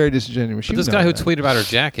being very disingenuous. But this guy who tweeted about her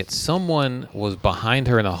jacket, someone was behind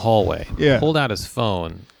her in a hallway, pulled out his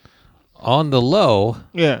phone, on the low,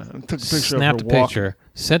 took a picture snapped of a picture,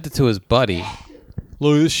 sent it to his buddy.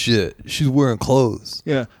 Look at this shit. She's wearing clothes.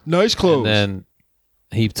 Yeah, nice clothes. And then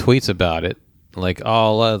he tweets about it, like,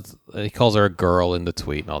 he calls her a girl in the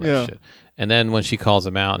tweet and all that shit. And then when she calls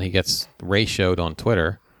him out and he gets ratioed on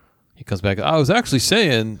Twitter, he comes back, I was actually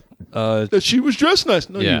saying... that she was dressed nice.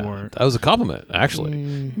 No, you weren't. That was a compliment, actually.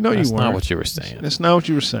 No, you weren't. That's not what you were saying. That's not what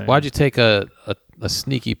you were saying. Why'd you take a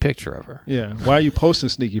sneaky picture of her? Yeah. Why are you posting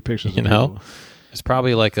sneaky pictures of people? It's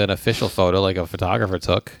probably like an official photo, like a photographer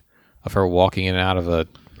took, of her walking in and out of an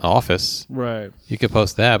office. Right. You could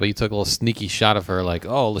post that, but you took a little sneaky shot of her, like,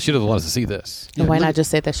 oh, she doesn't want us to see this. And why not just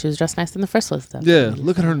say that she was dressed nice in the first place, then? Yeah.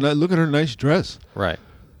 Look at her nice dress. Right.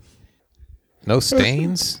 No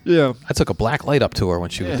stains. Yeah. I took a black light up to her when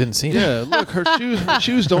she didn't see it. Yeah. Look, her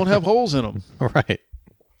shoes don't have holes in them. Right.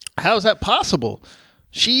 How is that possible?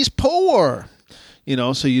 She's poor.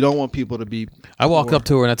 So you don't want people to be. I walked up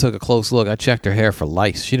to her and I took a close look. I checked her hair for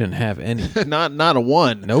lice. She didn't have any. not a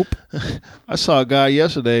one. Nope. I saw a guy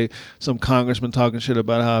yesterday, some congressman talking shit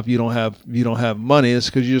about how if you don't have money, it's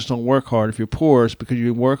because you just don't work hard. If you're poor, it's because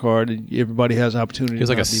you work hard and everybody has opportunity. He was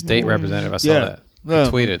like a state representative. I saw that. He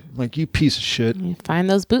tweeted. Like, you piece of shit. Find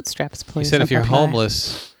those bootstraps, please. He said if you're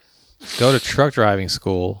homeless, go to truck driving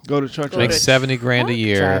school. Make $70,000 a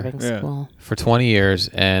year for 20 years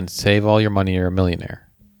and save all your money. You're a millionaire.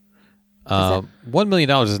 $1 million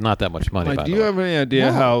is not that much money. Do you have any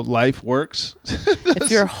idea how life works?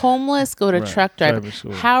 If you're homeless, go to truck driving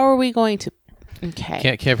school. How are we going to?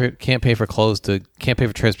 Okay. Can't pay for clothes can't pay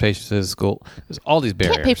for transportation to school. There's all these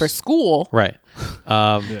barriers. Can't pay for school. Right.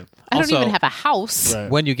 I don't even have a house. Right.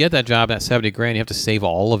 When you get that job at $70,000, you have to save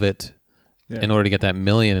all of it in order to get that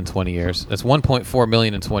million in 20 years. That's 1.4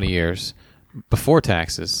 million in 20 years before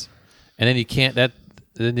taxes, and then you can't.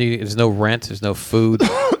 There's no rent. There's no food.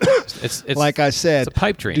 It's like I said, it's a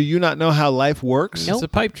pipe dream. Do you not know how life works? Nope. It's a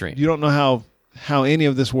pipe dream. You don't know how any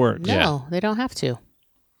of this works. No, they don't have to.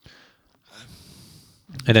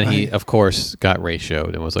 And then he, of course, got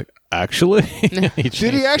ratioed and was like, actually?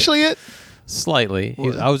 Did he actually it? Slightly.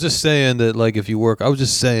 I was just saying that, like, if you work, I was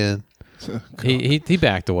just saying. He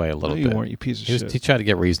backed away a little No, you bit. weren't, you piece of shit. He tried to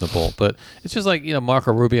get reasonable, but it's just like,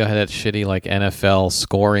 Marco Rubio had that shitty, like, NFL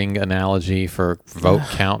scoring analogy for vote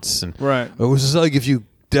counts. And Right. it was just like if you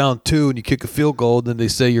down 2 and you kick a field goal, then they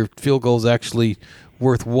say your field goal is actually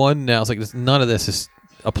worth 1 now. It's like none of this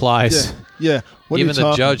applies. Yeah. What Even are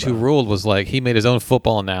you the judge about? who ruled was like, he made his own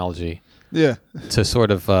football analogy. Yeah. To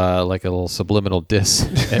sort of like a little subliminal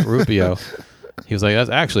diss at Rubio. He was like,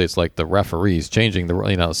 it's like the referees changing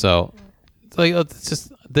so it's like, it's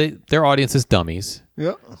just their audience is dummies.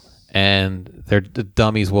 Yep. And the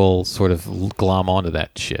dummies will sort of glom onto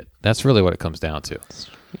that shit. That's really what it comes down to.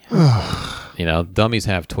 Dummies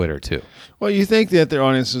have Twitter too. Well, you think that their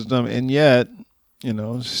audience is dumb, and yet,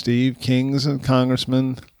 Steve King's a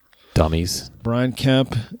congressman. Dummies. Brian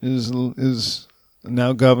Kemp is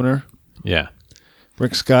now governor. Yeah.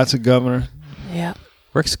 Rick Scott's a governor. Yeah.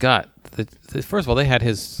 Rick Scott, first of all, they had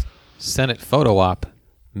his Senate photo op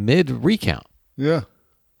mid-recount. Yeah.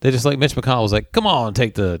 They just, like, Mitch McConnell was like, come on,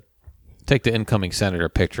 take the incoming senator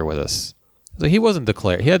picture with us. So he wasn't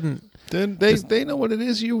declared. He hadn't. Then they know what it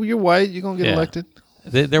is. You're white. You're going to get elected.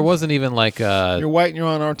 There wasn't even, like... you're white and you're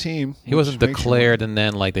on our team. He wasn't declared, and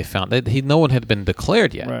then, like, they found... no one had been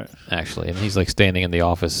declared yet, right. Actually. And he's, like, standing in the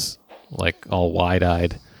office, like, all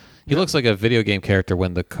wide-eyed. He looks like a video game character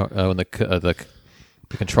when the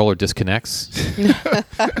controller disconnects,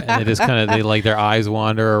 and it just kind of their eyes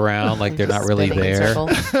wander around like they're not really there.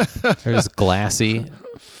 They're just glassy.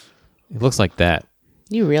 He looks like that.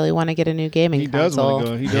 You really want to get a new gaming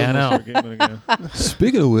console? He does want to game again.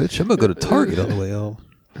 Speaking of which, I'm gonna go to Target on the way home.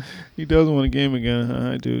 He does want to game again.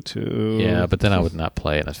 I do too. Yeah, but then I would not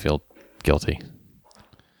play it. I feel guilty.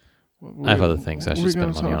 I have other things I should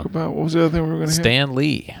spend money on. What was the other thing we were going to Stan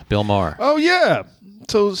Lee, Bill Maher. Oh, yeah.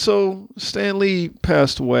 So Stan Lee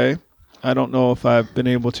passed away. I don't know if I've been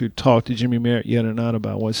able to talk to Jimmy Merritt yet or not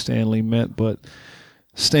about what Stan Lee meant, but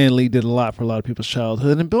Stan Lee did a lot for a lot of people's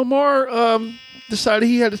childhood. And Bill Maher decided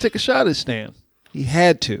he had to take a shot at Stan. He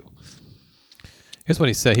had to. Here's what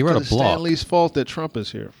he said. He wrote a blog. Stan Lee's fault that Trump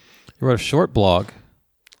is here. He wrote a short blog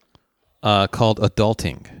called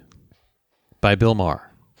Adulting by Bill Maher.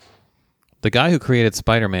 The guy who created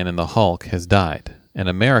Spider-Man and the Hulk has died, and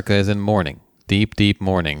America is in mourning, deep, deep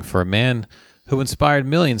mourning, for a man who inspired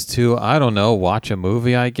millions to, I don't know, watch a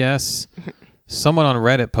movie, I guess. Someone on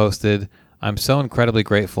Reddit posted, I'm so incredibly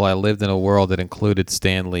grateful I lived in a world that included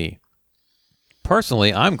Stan Lee.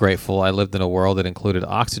 Personally, I'm grateful I lived in a world that included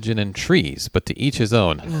oxygen and trees, but to each his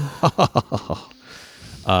own.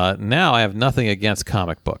 Now I have nothing against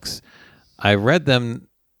comic books. I read them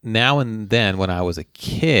now and then when I was a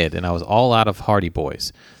kid, and I was all out of Hardy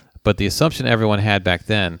Boys. But the assumption everyone had back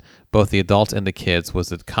then, both the adults and the kids, was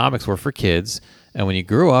that comics were for kids, and when you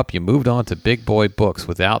grew up, you moved on to big boy books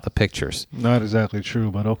without the pictures. Not exactly true,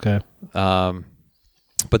 but okay.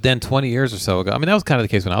 But then 20 years or so ago, I mean, that was kind of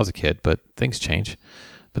the case when I was a kid, but things change.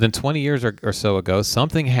 But then 20 years or so ago,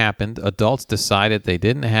 something happened. Adults decided they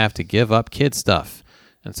didn't have to give up kid stuff.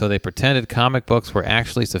 And so they pretended comic books were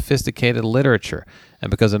actually sophisticated literature.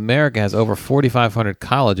 And because America has over 4,500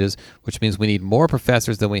 colleges, which means we need more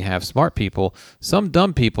professors than we have smart people, some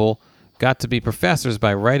dumb people got to be professors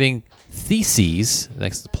by writing theses,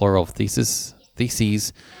 that's the plural of theses,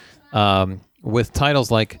 with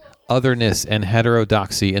titles like Otherness and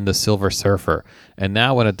Heterodoxy in the Silver Surfer. And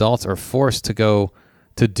now when adults are forced to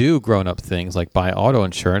do grown-up things like buy auto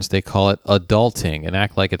insurance, they call it adulting and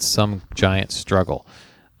act like it's some giant struggle.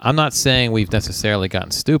 I'm not saying we've necessarily gotten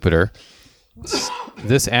stupider.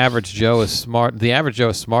 The average Joe is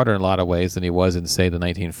smarter in a lot of ways than he was in, say, the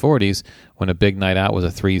 1940s, when A Big Night Out was a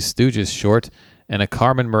Three Stooges short and a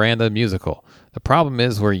Carmen Miranda musical. The problem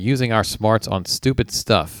is we're using our smarts on stupid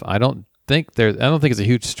stuff. I don't think it's a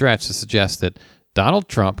huge stretch to suggest that Donald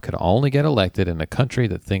Trump could only get elected in a country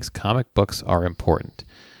that thinks comic books are important.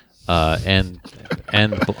 And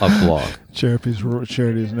a blog. Charity's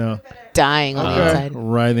now dying on the inside,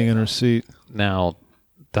 writhing in her seat. Now,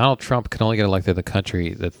 Donald Trump can only get elected in a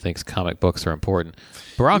country that thinks comic books are important.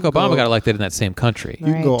 Barack Obama got elected in that same country.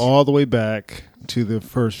 You can go all the way back to the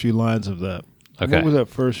first few lines of that. Okay. What was that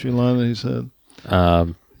first few lines that he said?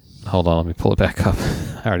 Hold on, let me pull it back up.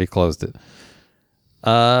 I already closed it.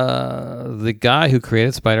 The guy who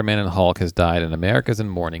created Spider-Man and Hulk has died, and America's in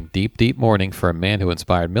mourning, deep, deep mourning for a man who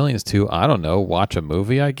inspired millions to, I don't know, watch a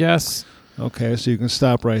movie, I guess. Okay, so you can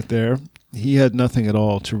stop right there. He had nothing at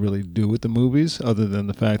all to really do with the movies other than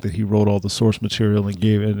the fact that he wrote all the source material and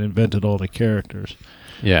invented all the characters.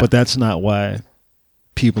 Yeah. But that's not why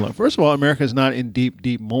people are. First of all, America's not in deep,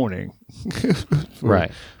 deep mourning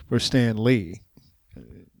for Stan Lee.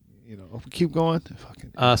 If we keep going.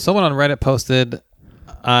 Someone on Reddit posted,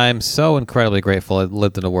 I'm so incredibly grateful I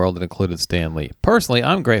lived in a world that included Stan Lee. Personally,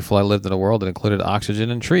 I'm grateful I lived in a world that included oxygen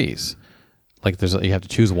and trees. Like you have to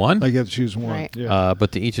choose one? Like you have to choose one. Right. Yeah.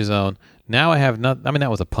 But to each his own. Now I have that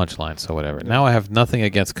was a punchline, so whatever. Yeah. Now I have nothing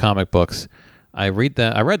against comic books. I read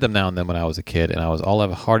them now and then when I was a kid, and I was all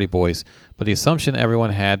of Hardy Boys. But the assumption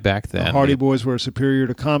everyone had back then, the Hardy Boys were superior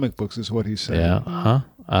to comic books, is what he said. Yeah,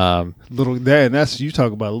 and that's you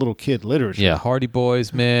talk about little kid literature. Yeah, Hardy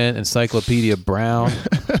Boys, man, Encyclopedia Brown,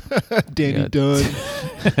 Danny Dunn.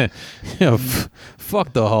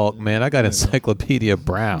 Fuck the Hulk, man. I got Encyclopedia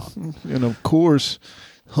Brown, and of course,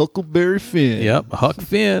 Huckleberry Finn. Yep, Huck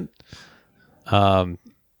Finn. But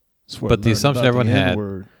the assumption everyone had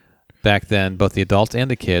back then, both the adults and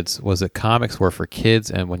the kids, was that comics were for kids,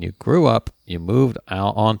 and when you grew up, you moved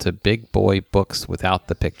out onto big boy books without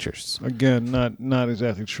the pictures. Again, not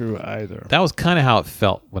exactly true either. That was kind of how it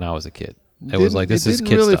felt when I was a kid. It was like, this is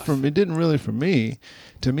kid stuff. It didn't really for me.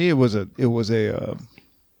 To me, it was a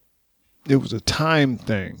time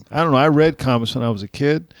thing. I don't know. I read comics when I was a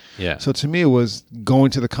kid. Yeah. So to me, it was going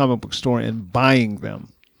to the comic book store and buying them.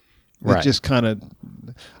 It just kind of.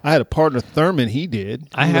 I had a partner, Thurman. He did.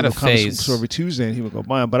 I had a phase every Tuesday, and he would go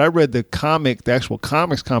buy them. But I read the actual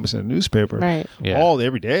comics in the newspaper, right? Yeah.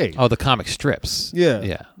 Every day. Oh, the comic strips.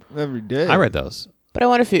 Yeah, every day. I read those. But I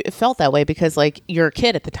wonder if it felt that way because, like, you're a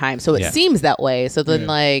kid at the time, so it seems that way. So then,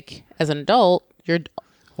 like, as an adult, you're.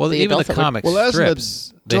 Well, even the comic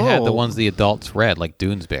strips, they had the ones the adults read, like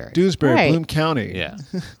Doonesbury, right. Bloom County. Yeah.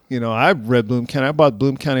 I read Bloom County. I bought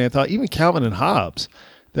Bloom County. I thought even Calvin and Hobbes.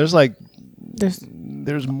 There's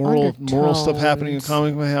moral stuff happening in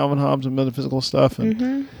comic with Calvin Hobbes and metaphysical stuff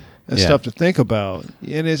and stuff to think about.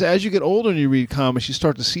 And as you get older and you read comics, you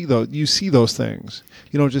start to see those things.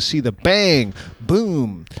 You don't just see the bang,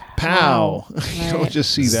 boom, pow. You don't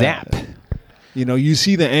just see that. Zap. You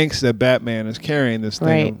see the angst that Batman is carrying. This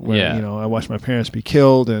thing where I watched my parents be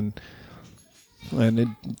killed and it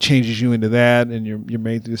changes you into that, and you're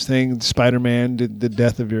made through this thing. Spider-Man, the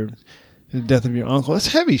death of your uncle. That's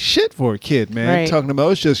heavy shit for a kid, man. Right. Talking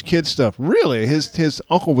about it's just kid stuff. Really, his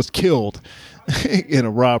uncle was killed in a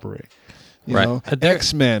robbery. You know,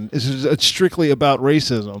 X-Men is strictly about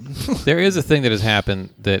racism. There is a thing that has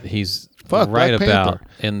happened that he's right about,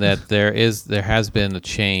 in that there has been a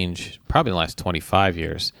change, probably in the last 25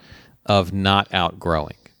 years, of not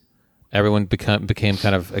outgrowing. Everyone became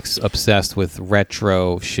kind of obsessed with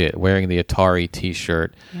retro shit, wearing the Atari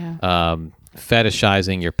T-shirt. Yeah.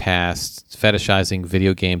 Fetishizing your past, fetishizing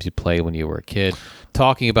video games you played when you were a kid,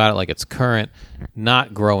 talking about it like it's current,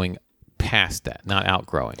 not growing past that, not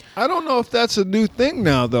outgrowing. I don't know if that's a new thing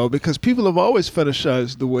now, though, because people have always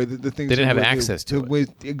fetishized the way that the things they didn't have access to it.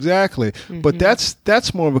 Exactly. Mm-hmm. But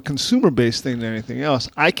that's more of a consumer-based thing than anything else.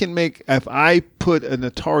 If I put an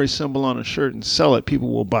Atari symbol on a shirt and sell it, people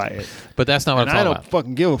will buy it. But that's not what I'm talking about. I don't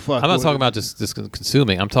fucking give a fuck. I'm not talking about just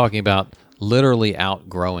consuming. I'm talking about literally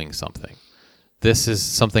outgrowing something. This is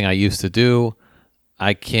something I used to do.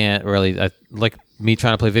 I can't really, like me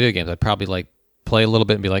trying to play video games. I'd probably play a little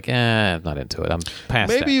bit and be like, I'm not into it. I'm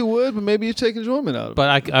past that. Maybe you would, but maybe you take enjoyment out of it.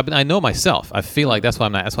 But I know myself. I feel like that's why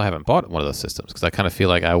I haven't bought one of those systems, because I kind of feel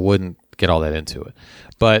like I wouldn't get all that into it.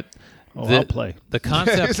 But I'll play. The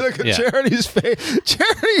concept. It's like Charity's face.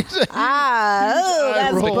 Charity's.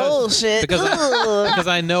 That's bullshit. Because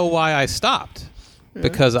I know why I stopped. Yeah.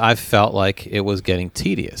 Because I felt like it was getting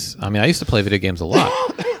tedious. I mean, I used to play video games a lot,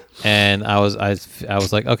 and I was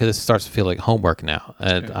like, okay, this starts to feel like homework now,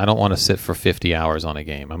 and I don't want to sit for 50 hours on a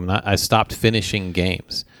game. I stopped finishing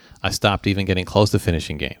games. I stopped even getting close to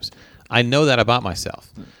finishing games. I know that about myself,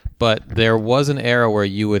 but there was an era where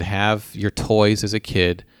you would have your toys as a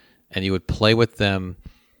kid, and you would play with them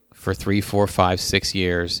for 3, 4, 5, 6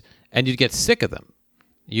 years, and you'd get sick of them.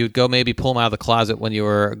 You'd go maybe pull them out of the closet when you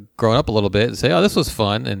were growing up a little bit and say, oh, this was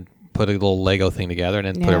fun, and put a little Lego thing together and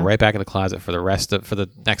then put it right back in the closet for the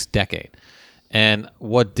next decade. And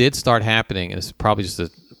what did start happening, and it's probably just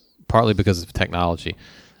partly because of technology,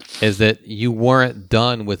 is that you weren't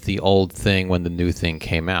done with the old thing when the new thing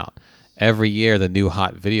came out. Every year the new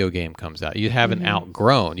hot video game comes out. You haven't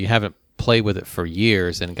outgrown. You haven't played with it for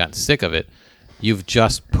years and gotten sick of it. You've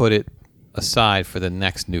just put it aside for the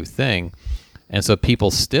next new thing. And so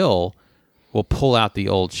people still will pull out the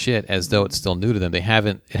old shit as though it's still new to them. It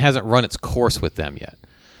hasn't run its course with them yet.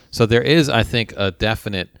 So there is, I think, a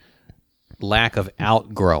definite lack of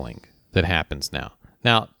outgrowing that happens now.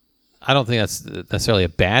 Now, I don't think that's necessarily a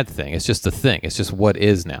bad thing. It's just a thing. It's just what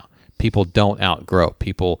is now. People don't outgrow.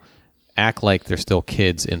 People act like they're still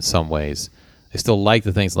kids in some ways. They still like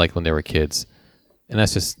the things like when they were kids. And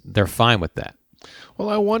that's just, they're fine with that. Well,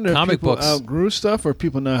 I wonder Comic if people books outgrew stuff, or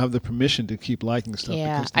people now have the permission to keep liking stuff.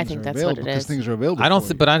 Yeah, because I think that's available, what it is. Because things are available. I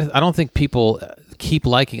don't think people keep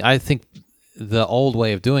liking. I think the old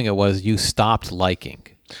way of doing it was you stopped liking.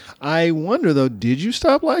 I wonder though, did you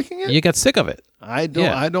stop liking it? You got sick of it. I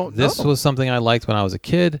don't. This know. was something I liked when I was a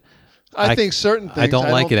kid. I think certain things. I don't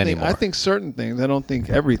like it anymore. I think certain things. I don't think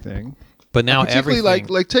everything. But now particularly everything.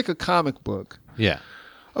 like take a comic book. Yeah.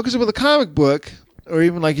 Okay, so with a comic book, or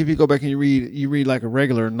even like if you go back and you read like a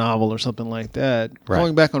regular novel or something like that, Right.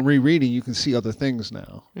 going back on rereading, you can see other things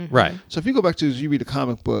now. Mm-hmm. Right. So if you go back to you read a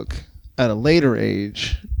comic book at a later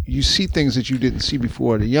age, you see things that you didn't see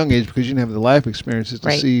before at a young age because you didn't have the life experiences to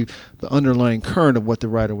Right. see the underlying current of what the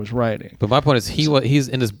writer was writing. But my point is, he's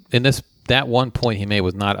in this that one point he made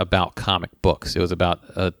was not about comic books. It was about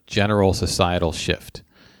a general societal shift.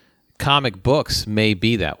 Comic books may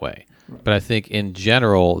be that way, but I think in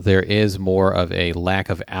general there is more of a lack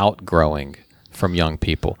of outgrowing from young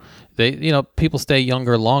people. People stay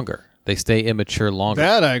younger longer. They stay immature longer.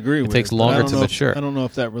 That I agree with. It takes But longer I don't to know mature. I don't know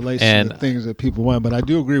if that relates And- to the things that people want, but I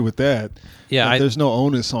do agree with that. Yeah, That there's no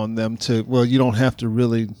onus on them to. Well, you don't have to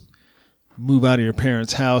really move out of your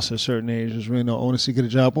parents' house at a certain age. There's really no onus to get a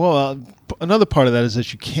job. Well, another part of that is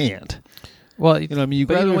that you can't. Well, You know, what I mean, you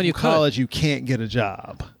but even graduate when you from college, you can't get a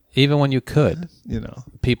job. even when you could,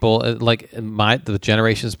 people like the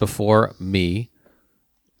generations before me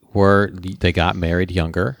they got married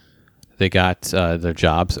younger. They got their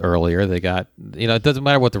jobs earlier. They got, it doesn't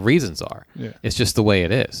matter what the reasons are. Yeah. It's just the way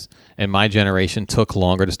it is. And my generation took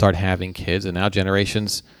longer to start having kids. And now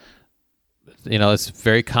generations, it's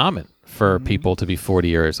very common for people to be 40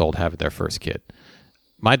 years old having their first kid.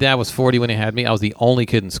 My dad was 40 when he had me. I was the only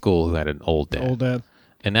kid in school who had an old dad. Old dad.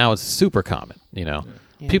 And now it's super common, Yeah.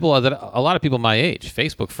 People a lot of people my age,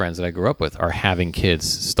 Facebook friends that I grew up with, are having kids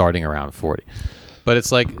starting around 40. But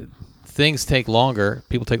it's like things take longer.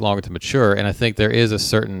 People take longer to mature, and I think there is a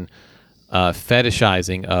certain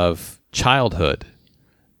fetishizing of childhood,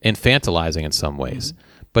 infantilizing in some ways.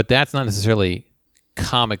 But that's not necessarily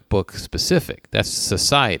comic book specific. That's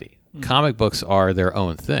society. Comic books are their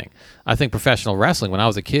own thing. I think professional wrestling, when I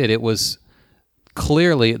was a kid, there was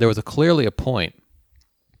clearly a point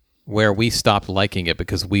where we stopped liking it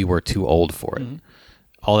because we were too old for it.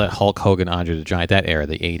 All that Hulk Hogan, Andre the Giant, that era,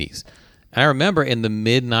 the 80s. And I remember in the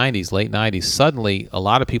mid-90s, late 90s, suddenly a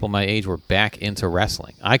lot of people my age were back into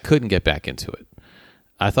wrestling. I couldn't get back into it.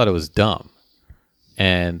 I thought it was dumb.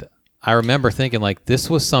 And I remember thinking, like, this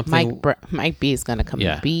was something... Mike B is going to come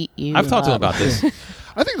and beat you I've talked to him up. about this.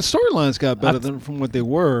 I think the storylines got better than from what they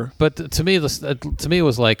were. But to me, it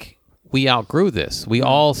was like, we outgrew this. We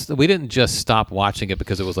didn't just stop watching it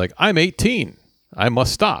because it was like, I'm 18. I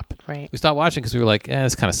must stop. Right. We stopped watching because we were like,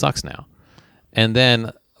 this kind of sucks now. And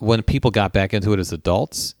then when people got back into it as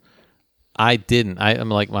adults, I didn't. I'm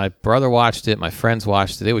like, my brother watched it. My friends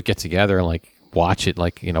watched it. They would get together and like watch it,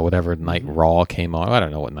 like, whatever night Raw came on. I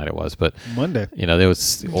don't know what night it was, but Monday. They would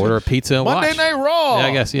order a pizza and Monday watch. Night Raw. Yeah,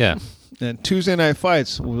 I guess, yeah. And Tuesday Night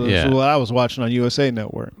Fights was what I was watching on USA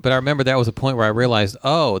Network. But I remember that was a point where I realized,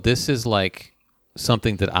 this is like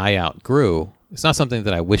something that I outgrew. It's not something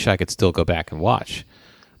that I wish I could still go back and watch.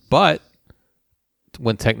 But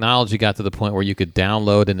when technology got to the point where you could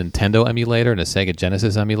download a Nintendo emulator and a Sega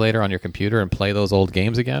Genesis emulator on your computer and play those old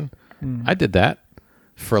games again, I did that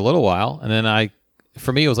for a little while. And then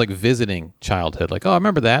for me, it was like visiting childhood. Like, I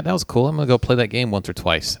remember that. That was cool. I'm going to go play that game once or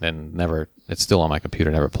twice and it's still on my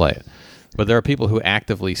computer, never play it. But there are people who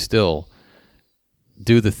actively still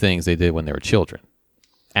do the things they did when they were children.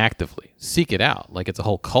 Actively. Seek it out. Like, it's a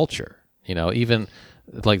whole culture. Even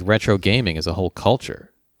like retro gaming is a whole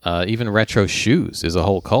culture. Even retro shoes is a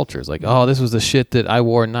whole culture. It's like, this was the shit that I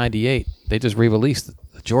wore in 98. They just re-released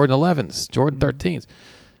the Jordan 11s, Jordan 13s.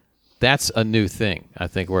 That's a new thing, I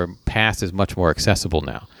think, where past is much more accessible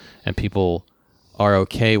now. And people are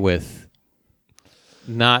okay with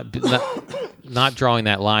not drawing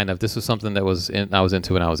that line of, this was something that I was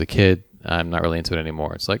into when I was a kid. I'm not really into it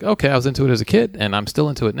anymore. It's like, okay, I was into it as a kid, and I'm still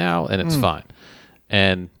into it now, and it's fine.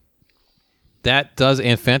 And that does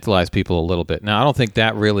infantilize people a little bit. Now, I don't think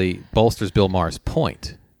that really bolsters Bill Maher's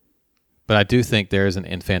point, but I do think there is an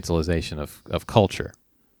infantilization of culture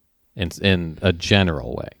in a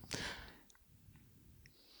general way.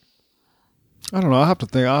 I don't know. I'll have to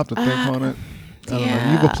think on it. I don't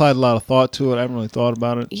know. You've applied a lot of thought to it. I haven't really thought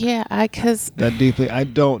about it. Yeah, because that deeply. I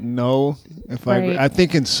don't know if I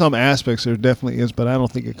think in some aspects there definitely is, but I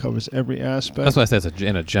don't think it covers every aspect. That's why I said it's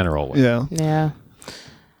in a general way. Yeah. Yeah.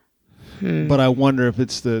 But I wonder if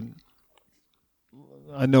it's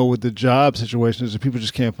I know with the job situation is that people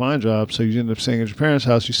just can't find jobs, so you end up staying at your parents'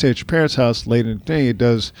 house. You stay at your parents' house late in the day. It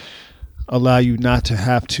does allow you not to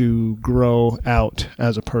have to grow out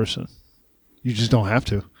as a person. You just don't have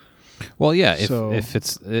to. Well, yeah. If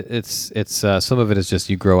it's some of it is just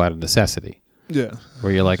you grow out of necessity. Yeah.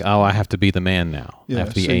 Where you're like, oh, I have to be the man now. Yeah. I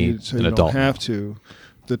have to be an adult. Don't have to.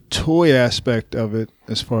 The toy aspect of it,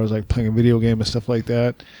 as far as like playing a video game and stuff like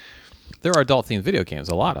that. There are adult themed video games,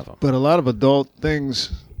 a lot of them. But a lot of adult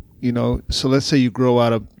things, so let's say you grow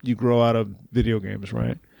out of video games,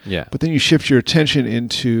 right? Yeah. But then you shift your attention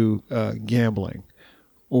into gambling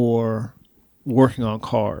or working on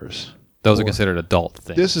cars. Those are considered adult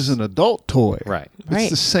things. This is an adult toy. Right.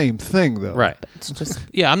 It's the same thing, though. Right. It's just.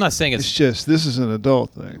 Yeah, I'm not saying it's just this is an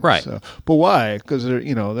adult thing. Right. So, but why? Because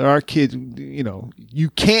there are kids.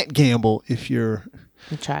 You can't gamble if you're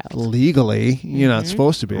a child. Legally, you're not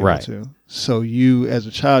supposed to be able to. So you, as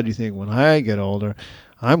a child, you think, when I get older,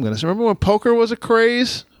 I'm going to... Remember when poker was a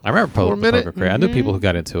craze? I remember poker craze. I knew people who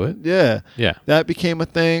got into it. Yeah. Yeah. That became a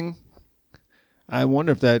thing. I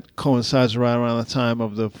wonder if that coincides right around the time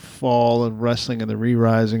of the fall of wrestling and the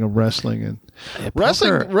re-rising of wrestling. And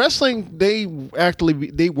wrestling, they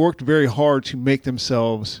worked very hard to make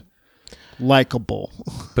themselves likable,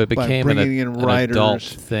 but it became an adult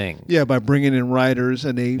thing. Yeah, by bringing in writers,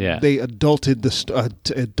 and they adulted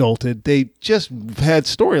They just had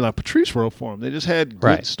storyline. Patrice wrote for them. They just had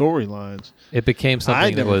good storylines. It became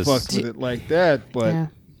something that was fucked with it like that, but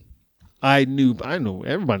I knew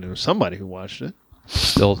everybody knew somebody who watched it.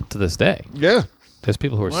 Still to this day. Yeah, there's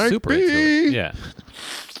people who are super into it. Yeah,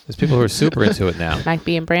 there's people who are super into it now. Mike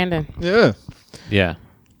B and Brandon. Yeah. Yeah.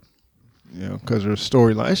 Because there's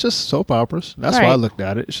storyline. It's just soap operas. That's why I looked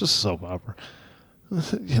at it. It's just a soap opera.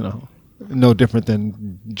 No different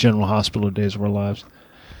than General Hospital Days of Our Lives.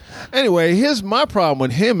 Anyway, my problem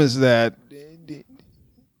with him is that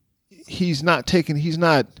he's not. I don't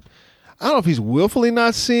know if he's willfully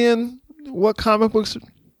not seeing what comic books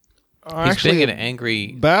are he's actually being an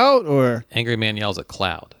angry angry man yells at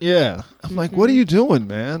cloud. Yeah, I'm like, what are you doing,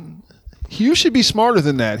 man? You should be smarter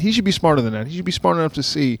than that. He should be smarter than that. He should be smart enough to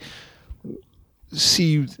see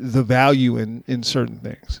the value in certain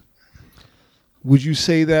things. Would you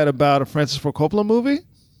say that about a Francis Ford Coppola movie?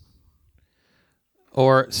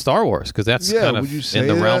 Or Star Wars, because that's kind of in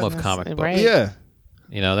the realm of comic books. Right. Yeah.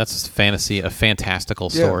 That's fantasy, a fantastical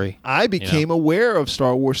story. I became aware of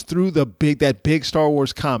Star Wars through that big Star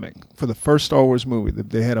Wars comic. For the first Star Wars movie,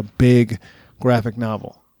 they had a big graphic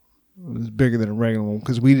novel. It was bigger than a regular one,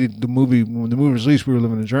 because we did the movie, when the movie was released, we were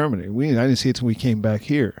living in Germany. I didn't see it until we came back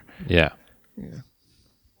here. Yeah.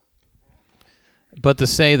 But to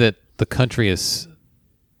say that the country is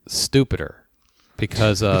stupider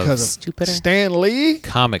because of Stan Lee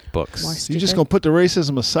comic books. You're just going to put the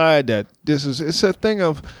racism aside that it's a thing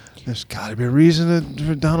of there's got to be a reason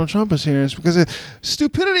that Donald Trump is here. It's because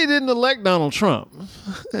stupidity didn't elect Donald Trump.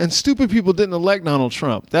 And stupid people didn't elect Donald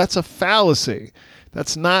Trump. That's a fallacy.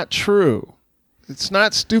 That's not true. It's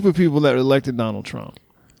not stupid people that elected Donald Trump.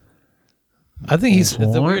 I think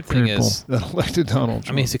the weird thing is that elected Donald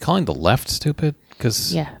Trump. I mean, is he calling the left stupid?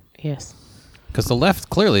 Because because the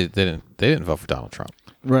left clearly didn't vote for Donald Trump.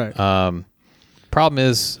 Right. Problem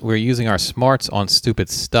is we're using our smarts on stupid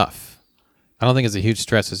stuff. I don't think it's a huge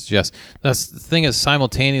stretch. It's just the thing is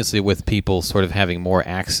simultaneously with people sort of having more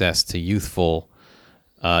access to youthful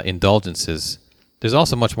indulgences. There's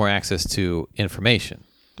also much more access to information.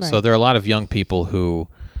 Right. So there are a lot of young people who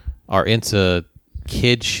are into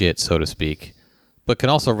kid shit, so to speak, but can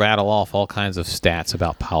also rattle off all kinds of stats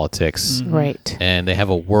about politics. Right. And they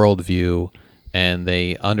have a worldview, and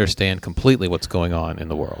they understand completely what's going on in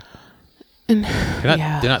the world. And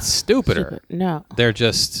they're not stupider. No. They're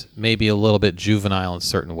just maybe a little bit juvenile in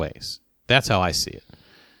certain ways. That's how I see it.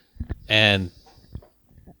 And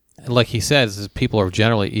like he says, people are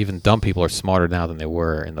generally, even dumb people are smarter now than they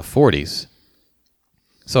were in the 40s.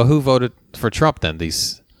 So who voted for Trump then?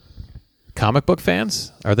 These comic book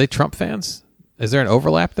fans? Are they Trump fans? Is there an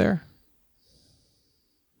overlap there?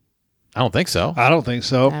 I don't think so. I don't think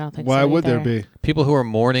so. Why would there be? People who are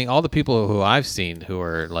mourning, all the people who I've seen who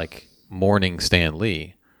are like mourning Stan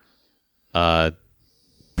Lee,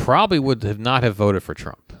 probably would not have voted for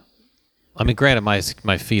Trump. I mean, granted,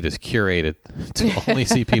 my feed is curated to only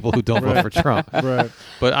see people who don't vote for Trump. Right.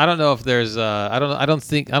 But I don't know if there's I don't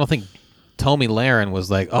think Tomi Lahren was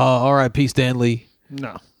like, "Oh, R.I.P. Stan Lee."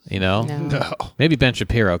 No. No. Maybe Ben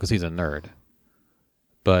Shapiro because he's a nerd.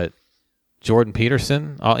 But Jordan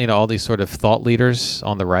Peterson, all these sort of thought leaders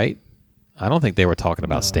on the right, I don't think they were talking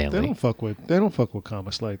about Stan Lee. They don't fuck with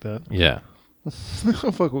comics like that. Yeah. They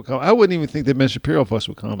don't fuck with I wouldn't even think that Ben Shapiro fucks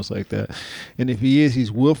with comics like that. And if he is,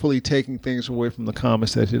 he's willfully taking things away from the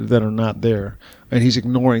comics that are not there, and he's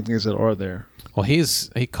ignoring things that are there. Well, he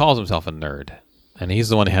calls himself a nerd, and he's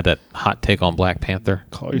the one who had that hot take on Black Panther.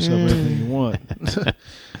 Call yourself anything you want.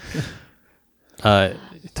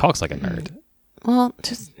 He talks like a nerd. Well,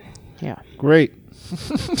 just yeah. Great.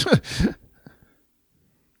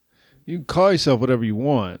 You can call yourself whatever you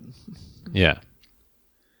want. Yeah.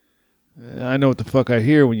 I know what the fuck I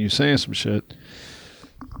hear when you're saying some shit.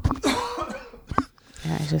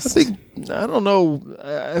 Yeah, I don't know.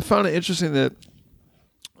 I found it interesting that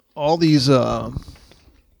all these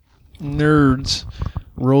nerds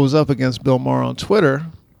rose up against Bill Maher on Twitter.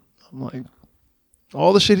 I'm like,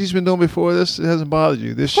 all the shit he's been doing before this, it hasn't bothered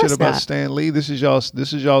you. This shit about Stan Lee, this is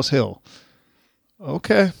y'all's hill.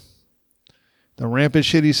 Okay. The rampant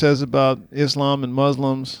shit he says about Islam and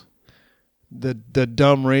Muslims, the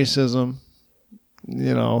dumb racism,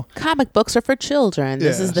 Comic books are for children.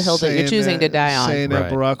 This is the hill that you're choosing to die on. Saying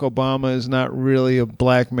that Barack Obama is not really a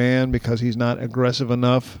black man because he's not aggressive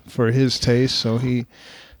enough for his taste. So he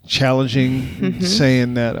challenging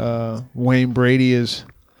saying that Wayne Brady is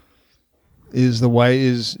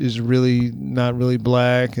really not really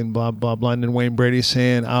black and blah blah blah. And then Wayne Brady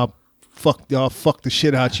saying I'll fuck the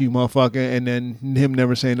shit out you, motherfucker, and then him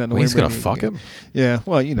never saying nothing. He's gonna fuck him. Yeah,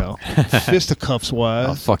 well, fisticuffs wise.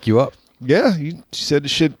 I'll fuck you up. Yeah, you said the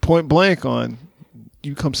shit point blank on.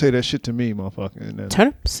 You come say that shit to me, motherfucker. And then,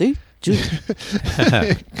 Turnip Soup Junior.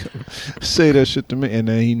 Say that shit to me, and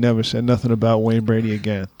then he never said nothing about Wayne Brady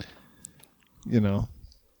again. And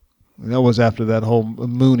that was after that whole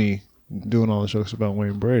Mooney doing all the jokes about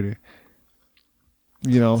Wayne Brady.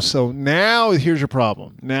 So now here's your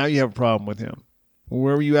problem. Now you have a problem with him.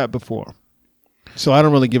 Where were you at before? So I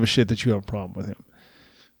don't really give a shit that you have a problem with him.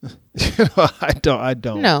 I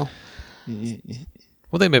don't. No.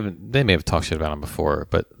 Well, they may have talked shit about him before,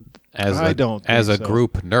 but as a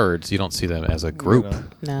group nerds, you don't see them as a group.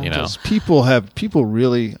 No. People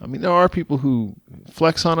really. I mean, there are people who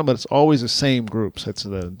flex on him, but it's always the same groups. It's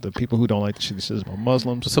the people who don't like the shit he says about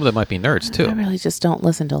Muslims. But some of them might be nerds too. I really just don't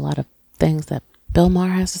listen to a lot of things that Bill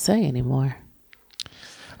Maher has to say anymore.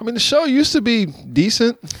 I mean, the show used to be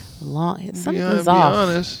decent. Something's to be off.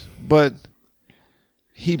 honest, but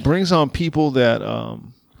he brings on people that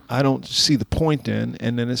I don't see the point in,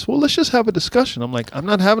 and then it's, let's just have a discussion. I'm like, I'm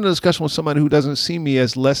not having a discussion with somebody who doesn't see me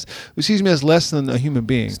as less, who sees me as less than a human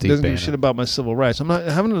being. Doesn't give a shit about my civil rights. I'm not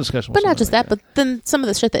having a discussion with But not just like that, but then some of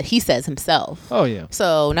the shit that he says himself. Oh, yeah.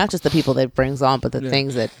 So not just the people that he brings on, but the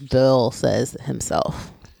things that Bill says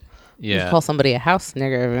himself. Yeah. You call somebody a house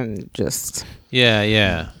nigger and just...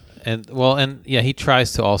 Yeah. And he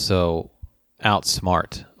tries to also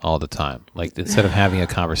outsmart all the time. Like, instead of having a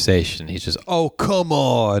conversation, he's just, oh, come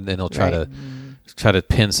on, and he'll try to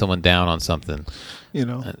pin someone down on something.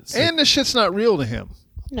 And this shit's not real to him.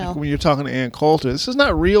 No. Like when you're talking to Ann Coulter, this is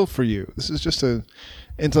not real for you. This is just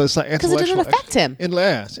because it doesn't affect him.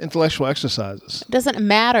 Intellectual exercises. It doesn't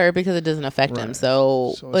matter because it doesn't affect him.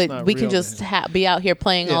 So we can just be out here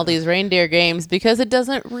playing all these reindeer games because it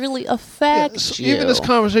doesn't really affect you. Even this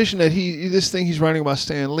conversation that this thing he's writing about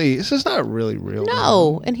Stan Lee, this is not really real.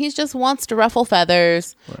 No, and he just wants to ruffle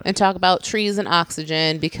feathers and talk about trees and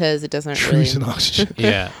oxygen because it doesn't trees and oxygen.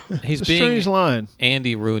 Yeah, he's being strange line.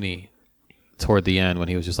 Andy Rooney toward the end when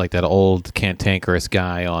he was just like that old cantankerous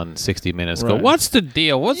guy on 60 Minutes. Go, what's the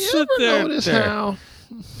deal? What's you ever notice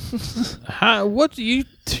how? What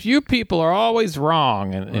you people are always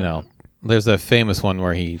wrong, and there's a famous one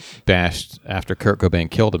where he bashed after Kurt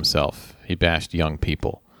Cobain killed himself. He bashed young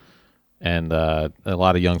people, and a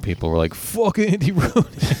lot of young people were like, "Fuck Andy Rooney."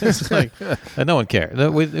 It's like, and no one cared.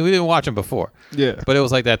 We didn't watch him before. Yeah, but it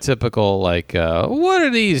was like that typical like, what are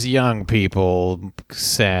these young people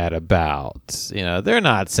sad about? They're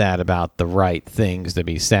not sad about the right things to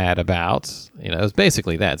be sad about. It was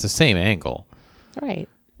basically that. It's the same angle, right?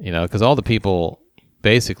 Because all the people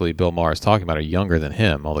basically Bill Maher is talking about are younger than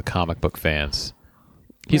him. All the comic book fans.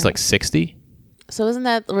 He's like 60. So isn't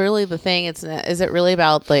that really the thing? Is it really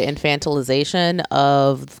about the infantilization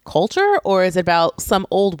of culture, or is it about some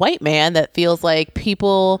old white man that feels like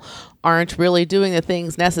people aren't really doing the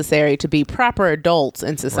things necessary to be proper adults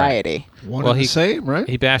in society? Right. One and the same, right?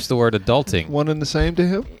 He bashed the word adulting. One and the same to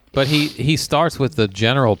him? But he starts with the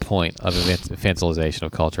general point of infantilization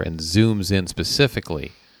of culture and zooms in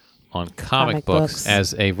specifically on comic books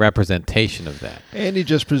as a representation of that. And he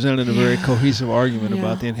just presented a very cohesive argument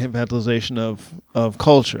about the infantilization of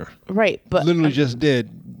culture. Right, but literally just did.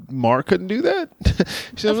 Mark couldn't do that.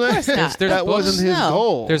 Of course not. That wasn't his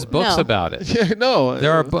goal. There's books about it. Yeah, no.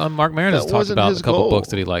 There are Mark Maron has talked about a couple books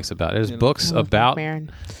that he likes about it. There's books about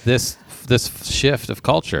this shift of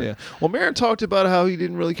culture. Yeah. Well, Maron talked about how he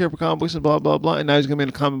didn't really care for comic books and blah blah blah, and now he's going to be in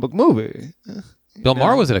a comic book movie. Bill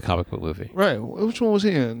Maher was in a comic book movie. Right. Which one was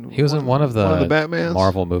he in? He was in one of the Batmans?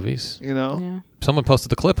 Marvel movies. You know? Someone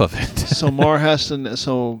posted the clip of it. So Maron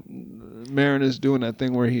is doing that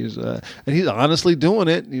thing where he's and he's honestly doing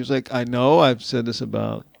it. He was like, I know I've said this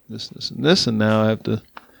about this, and this, and now I have to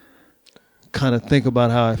kind of think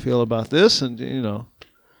about how I feel about this, and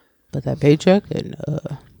But that paycheck and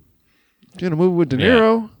he's in a movie with De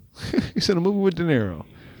Niro. He's in a movie with De Niro.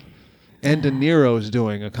 And De Niro's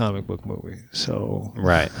doing a comic book movie. So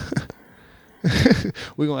right.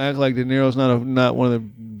 We're going to act like De Niro's not one of the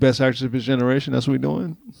best actors of his generation. That's what we're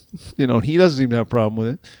doing. He doesn't seem to have a problem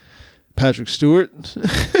with it. Patrick Stewart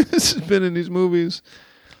has been in these movies.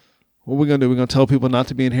 What are we going to do? We're going to tell people not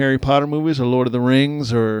to be in Harry Potter movies or Lord of the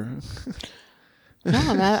Rings or... No,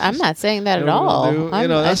 I'm not saying that at all.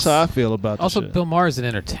 That's how I feel about this. Also, shit. Bill Maher is an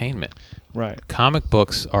entertainment. Right. Comic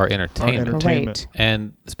books are entertainment. Right.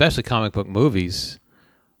 And especially comic book movies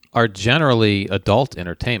are generally adult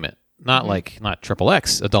entertainment. Not not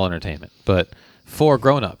XXX adult entertainment, but for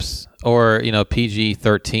grown-ups or,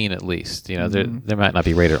 PG-13 at least. They might not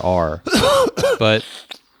be rated R, but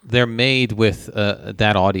they're made with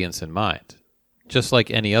that audience in mind. Just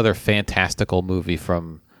like any other fantastical movie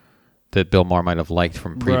that Bill Maher might have liked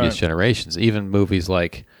from previous generations. Even movies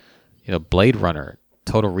like, Blade Runner,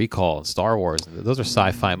 Total Recall, and Star Wars. Those are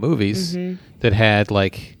sci-fi movies that had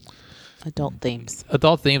adult themes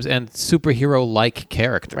and superhero-like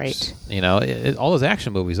characters. Right. All those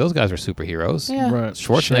action movies, those guys are superheroes. Yeah. Right.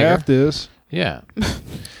 Schwarzenegger. Shaft is. Yeah.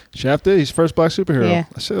 Shaft is. He's the first black superhero. Yeah.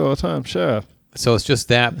 I say it all the time. Shaft. So it's just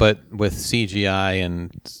that, but with CGI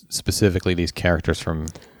and specifically these characters from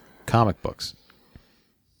comic books.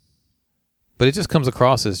 But it just comes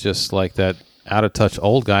across as just like that out-of-touch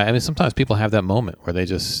old guy. I mean, sometimes people have that moment where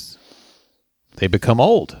they become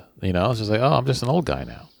old. It's just like, oh, I'm just an old guy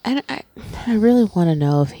now. And I really want to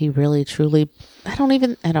know if he really truly... I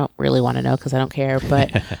don't really want to know because I don't care,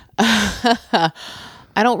 but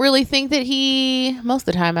I don't really think that most of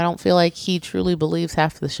the time, I don't feel like he truly believes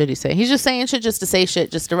half the shit he's saying. He's just saying shit just to say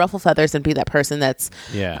shit, just to ruffle feathers and be that person that's,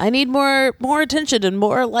 I need more attention and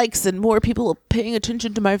more likes and more people paying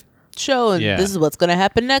attention to my show, and this is what's going to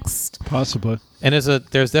happen next. Possibly. And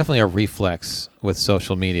there's definitely a reflex with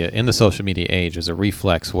social media. In the social media age, there's a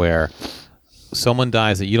reflex where someone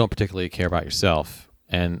dies that you don't particularly care about yourself,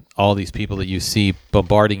 and all these people that you see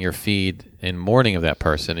bombarding your feed in mourning of that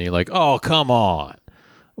person, and you're like, oh, come on.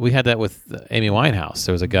 We had that with Amy Winehouse.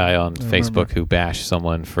 There was a guy on Facebook who bashed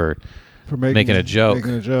someone for making a joke.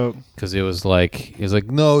 Because it was like,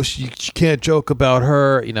 no, she can't joke about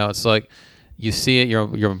her. It's like, you see it, you're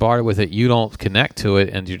bombarded with it, you don't connect to it,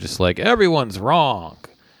 and you're just like, everyone's wrong.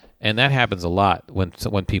 And that happens a lot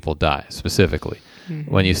when people die, specifically.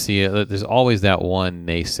 Mm-hmm. When you see it, there's always that one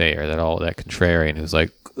naysayer, that contrarian who's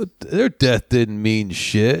like, their death didn't mean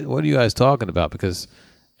shit. What are you guys talking about? Because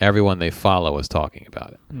everyone they follow is talking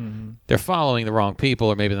about it. Mm-hmm. They're following the wrong people,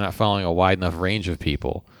 or maybe they're not following a wide enough range of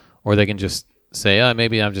people, or they can just say,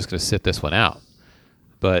 maybe I'm just going to sit this one out.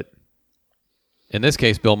 But in this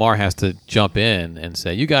case, Bill Maher has to jump in and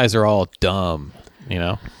say, you guys are all dumb,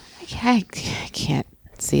 I can't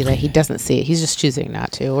see that. He doesn't see it. He's just choosing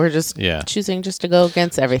not to. Or just choosing just to go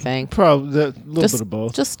against everything. Probably a little bit of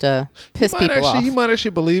both. Just to piss people off. He might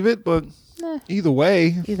actually believe it, but either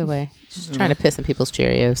way. Just trying to piss in people's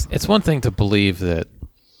Cheerios. It's one thing to believe that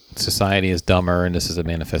society is dumber and this is a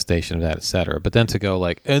manifestation of that, etc. But then to go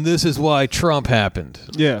and this is why Trump happened.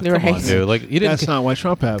 Yeah. Come on, dude. You didn't. That's not why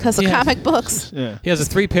Trump happened. Because of comic books. Yeah. He has a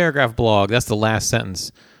 3-paragraph blog. That's the last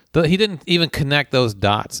sentence. He didn't even connect those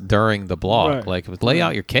dots during the blog. Right. Lay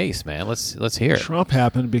out your case, man. Let's hear it. Trump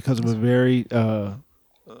happened because of a very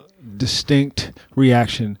distinct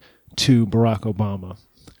reaction to Barack Obama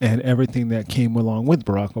and everything that came along with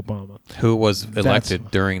Barack Obama, who was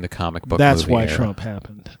elected during the comic book. That's movie why era. Trump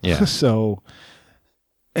happened. Yeah. So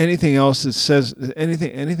anything else that says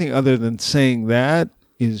anything other than saying that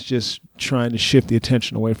is just trying to shift the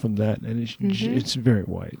attention away from that, and it's very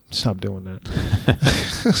white. Stop doing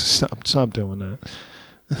that. Stop doing that.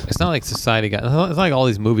 It's not like society got. It's not like all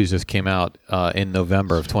these movies just came out in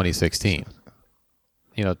November of 2016.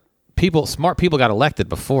 Smart people got elected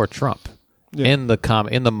before Trump in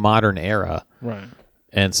the modern era. Right.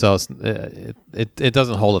 And so it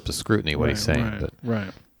doesn't hold up to scrutiny what he's saying.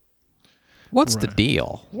 Right. What's the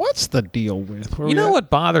deal? What's the deal with? You know what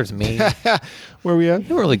bothers me? Where we at? It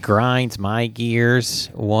really grinds my gears.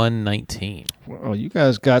 119. Well, you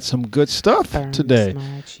guys got some good stuff today.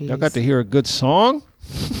 Y'all got to hear a good song.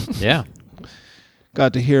 Yeah.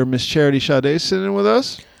 Got to hear Miss Charity Sade sitting with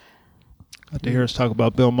us. Got to hear us talk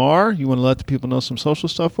about Bill Maher. You want to let the people know some social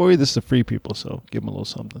stuff for you? This is the free people, so give them a little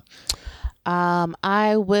something.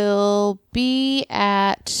 I will be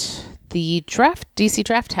at the DC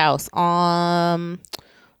Draft House on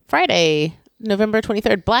Friday, November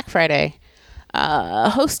 23rd, Black Friday,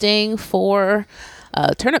 hosting for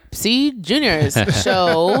Turnip Seed Junior's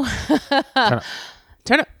show.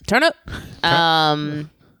 Turn up.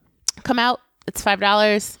 Come out. It's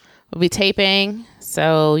 $5. We'll be taping,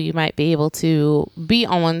 so you might be able to be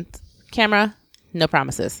on one camera. No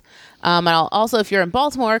promises. And I'll also, if you're in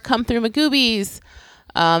Baltimore, come through Magoobies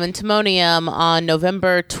in Timonium on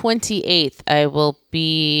November 28th. I will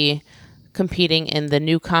be competing in the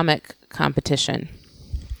new comic competition.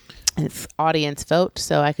 And it's audience vote,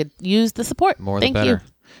 so I could use the support. More the better.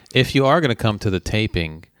 If you are going to come to the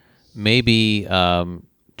taping, maybe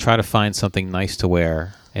try to find something nice to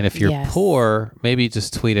wear. And if you're poor, maybe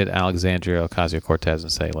just tweet at Alexandria Ocasio-Cortez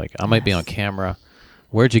and say, like, I might be on camera.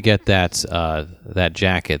 Where'd you get that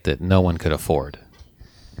jacket that no one could afford?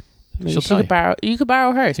 Maybe you could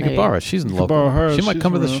borrow hers. You could borrow it. She's in local. Borrow hers. She might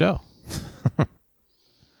come to the show.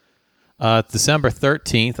 December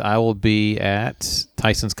 13th, I will be at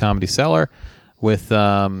Tyson's Comedy Cellar with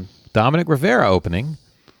Dominic Rivera opening.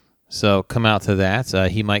 So come out to that.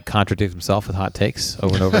 He might contradict himself with hot takes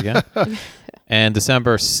over and over again. And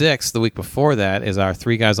December 6th, the week before that, is our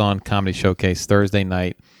Three Guys On Comedy Showcase Thursday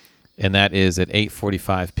night. And that is at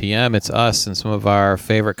 8:45 p.m. It's us and some of our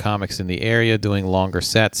favorite comics in the area doing longer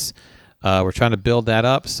sets. We're trying to build that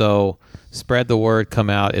up, so spread the word, come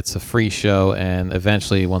out. It's a free show, and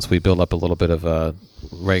eventually, once we build up a little bit of a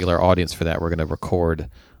regular audience for that, we're going to record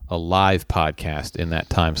a live podcast in that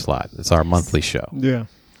time slot. It's our monthly show. Yeah.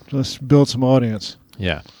 Let's build some audience.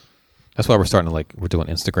 Yeah. That's why we're starting to, we're doing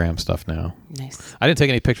Instagram stuff now. Nice. I didn't take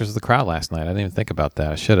any pictures of the crowd last night. I didn't even think about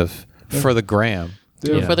that. I should have. For the gram.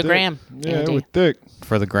 Yeah, for the gram. Yeah, it was thick.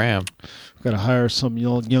 For the gram. Got to hire some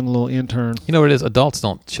young little intern. You know what it is? Adults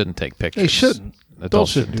shouldn't take pictures. They shouldn't.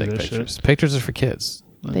 Adults shouldn't take that pictures. shit. Pictures are for kids.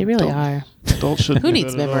 They really are. Adults shouldn't. Who do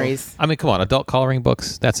needs that at all. memories? I mean, come on. Adult coloring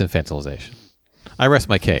books, that's infantilization. I rest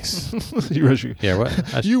my case. Yeah,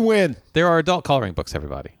 what? You win. There are adult coloring books,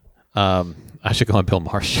 everybody. I should go on Bill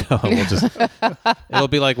Maher's show. It'll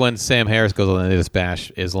be like when Sam Harris goes on and they just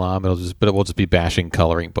bash Islam. But it will just be bashing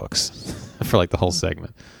coloring books for like the whole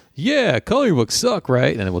segment. Yeah, coloring books suck,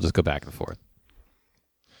 right? And then we'll just go back and forth.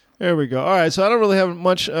 There we go. All right, so I don't really have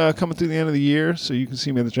much coming through the end of the year, so you can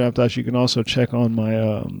see me at the Draft House. You can also check on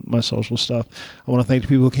my my social stuff. I want to thank the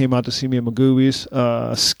people who came out to see me at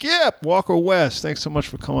Magoobies. Skip Walker West, thanks so much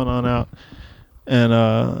for coming on out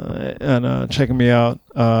and checking me out.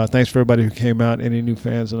 Thanks for everybody who came out. Any new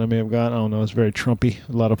fans that I may have got, I don't know. It's very Trumpy.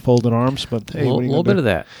 A lot of folded arms, but hey, a little bit of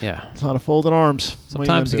that. Yeah, a lot of folded arms.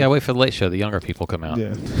 Sometimes you gotta wait for the late show. The younger people come out.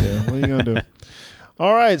 Yeah. What are you gonna do?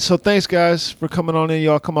 All right, so thanks, guys, for coming on in.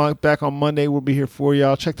 Y'all come on back on Monday. We'll be here for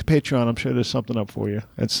y'all. Check the Patreon. I'm sure there's something up for you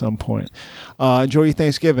at some point. Enjoy your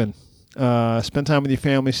Thanksgiving. Spend time with your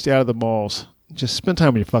family. Stay out of the malls. Just spend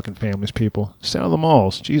time with your fucking families, people. Stay out of the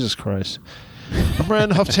malls. Jesus Christ. I'm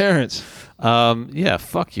Brandon Huff Terrence. Yeah,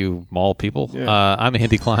 fuck you, mall people. Yeah. I'm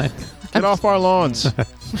Andy Klein. Get off our lawns.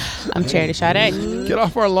 I'm Charity Sade. Get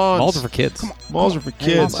off our lawns. Malls are for kids. Malls are for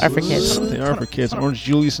kids. Malls are for kids. They are for kids. Orange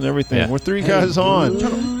Julius and everything. Yeah. We're Three Guys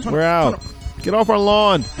On. We're out. Get off our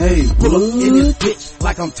lawn. Hey, pull up in this bitch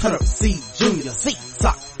like I'm Turnip Seed Jr.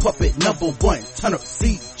 Sock puppet #1, Turnip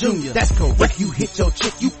Seed Jr. That's correct. You hit your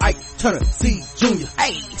chick, you Ike, Turnip Seed Jr.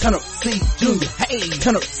 Hey, Turnip Seed Jr. Hey,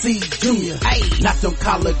 Turnip Seed Jr. Hey, not them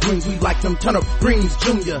collard greens, we like them turnip greens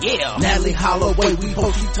Jr. Yeah, Natalie Holloway, we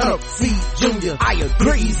hope you Turnip Seed Jr. I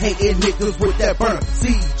agree, these hating niggas with that Turnip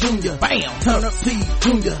Seed Jr. Bam, Turnip Seed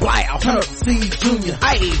Jr. Blow, Turnip Seed Jr.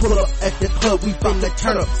 Hey, pull up at the club, we from the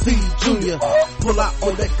Turnip Seed Jr. Pull out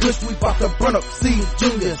on that kush, we bout to burn up Seed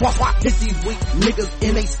Jr. Swap, hit these weak niggas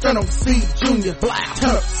in they Turn up C Junior. Turn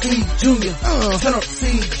up C Junior. Turn up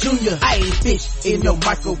C Junior. Ayy, fish in your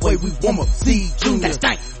microwave, we warm up C Junior.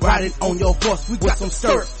 Riding on your horse, we got some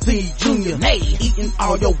syrup C Junior. Hey, eating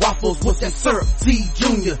all your waffles with that syrup C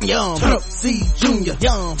Junior. Yum. Turn up C Junior.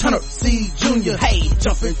 Yum. Turn up C Junior. Hey,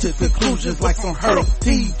 jumping to conclusions like some hurdle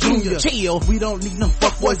C Junior. Chill, we don't need no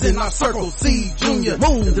fuckboys in our circle C Junior.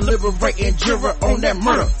 Move, deliberating juror on that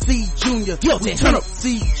murder C Junior. Guilty. Turn up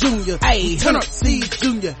C Junior. Hey, turn up C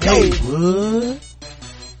Junior. Hey, Wood.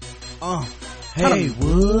 Hey,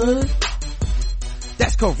 Wood.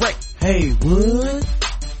 That's correct. Hey, Wood.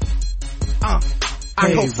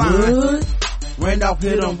 I go sign. Randolph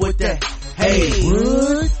hit him with that. Hey,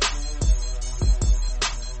 Wood.